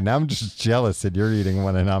even mad. Now I'm just jealous that you're eating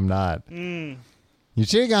one and I'm not. You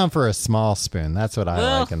should have gone for a small spoon. That's what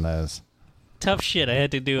I like in those. Tough shit. I had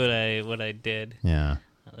to do what I did. Yeah.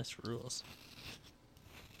 Oh, this rules.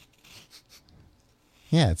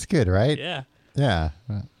 Yeah, it's good, right? Yeah. Yeah.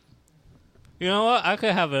 You know what? I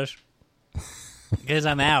could have this because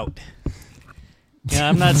I'm out. Yeah,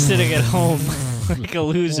 I'm not sitting at home like a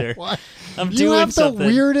loser. What? I'm you doing have something. the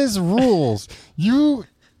weirdest rules. You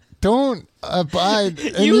don't abide.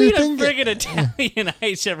 And you eat think a friggin' Italian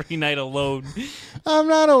ice every night alone. I'm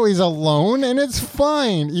not always alone, and it's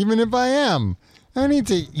fine, even if I am. I need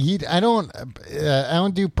to eat. I don't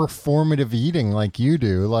do performative eating like you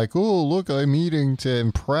do. Like, oh, look, I'm eating to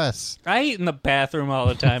impress. I eat in the bathroom all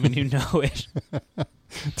the time, and you know it.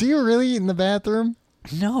 Do you really eat in the bathroom?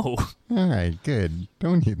 No. All right, good.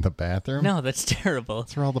 Don't eat in the bathroom. No, that's terrible.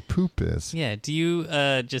 That's where all the poop is. Yeah. Do you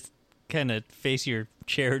just kind of face your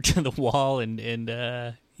chair to the wall and eat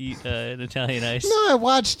an Italian ice? No, I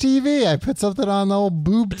watch TV. I put something on the old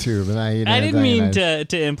boob tube and I eat. I didn't Italian mean ice.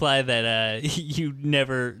 to imply that you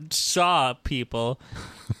never saw people,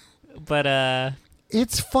 but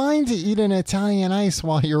it's fine to eat an Italian ice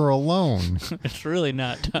while you're alone. it's really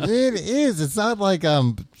not tough. It is. It's not like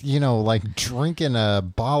like drinking a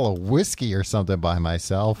bottle of whiskey or something by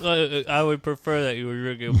myself. I would prefer that you were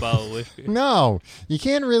drinking a bottle of whiskey. No, you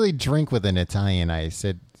can't really drink with an Italian ice.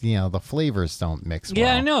 The flavors don't mix well.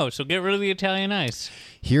 Yeah, I know. So get rid of the Italian ice.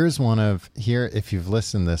 Here's if you've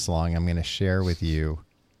listened this long, I'm going to share with you.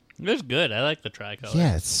 It's good. I like the tricolor.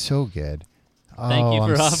 Yeah, it's so good. Thank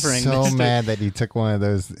you for offering so this. mad that you took one of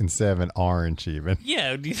those instead of an orange even.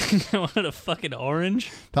 Yeah, do you think I wanted a fucking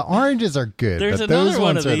orange? The oranges are good, There's but another those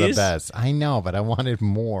one ones of are the these. best. I know, but I wanted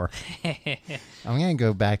more. I'm going to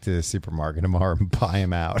go back to the supermarket tomorrow and buy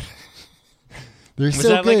them out. They're Was so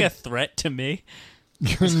that good. like a threat to me?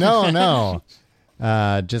 No.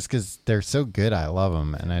 Just because they're so good, I love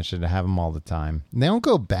them, and I should have them all the time. They don't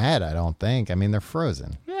go bad, I don't think. I mean, they're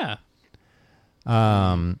frozen. Yeah.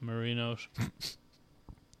 Merinos.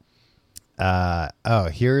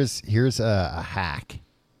 Here's a hack.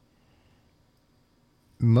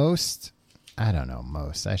 I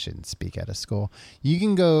shouldn't speak out of school. You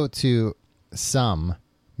can go to some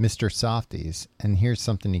Mr. Softies, and here's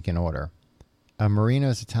something you can order. A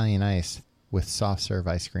Marino's Italian Ice with soft serve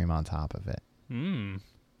ice cream on top of it.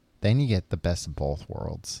 Then you get the best of both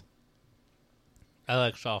worlds. I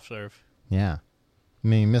like soft serve. Yeah. I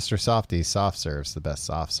mean, Mr. Softies soft serve's the best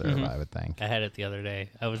soft serve, I would think. I had it the other day.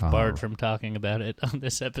 I was barred from talking about it on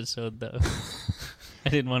this episode, though. I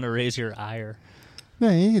didn't want to raise your ire. No,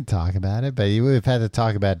 you could talk about it, but you would have had to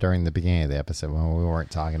talk about it during the beginning of the episode when we weren't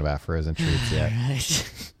talking about frozen treats yet.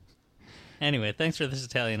 Right. Anyway, thanks for this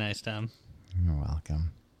Italian Ice, Tom. You're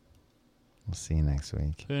welcome. We'll see you next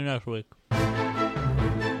week. See you next week.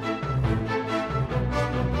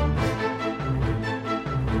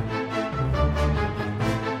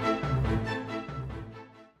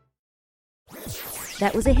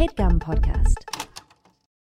 That was a HeadGum podcast.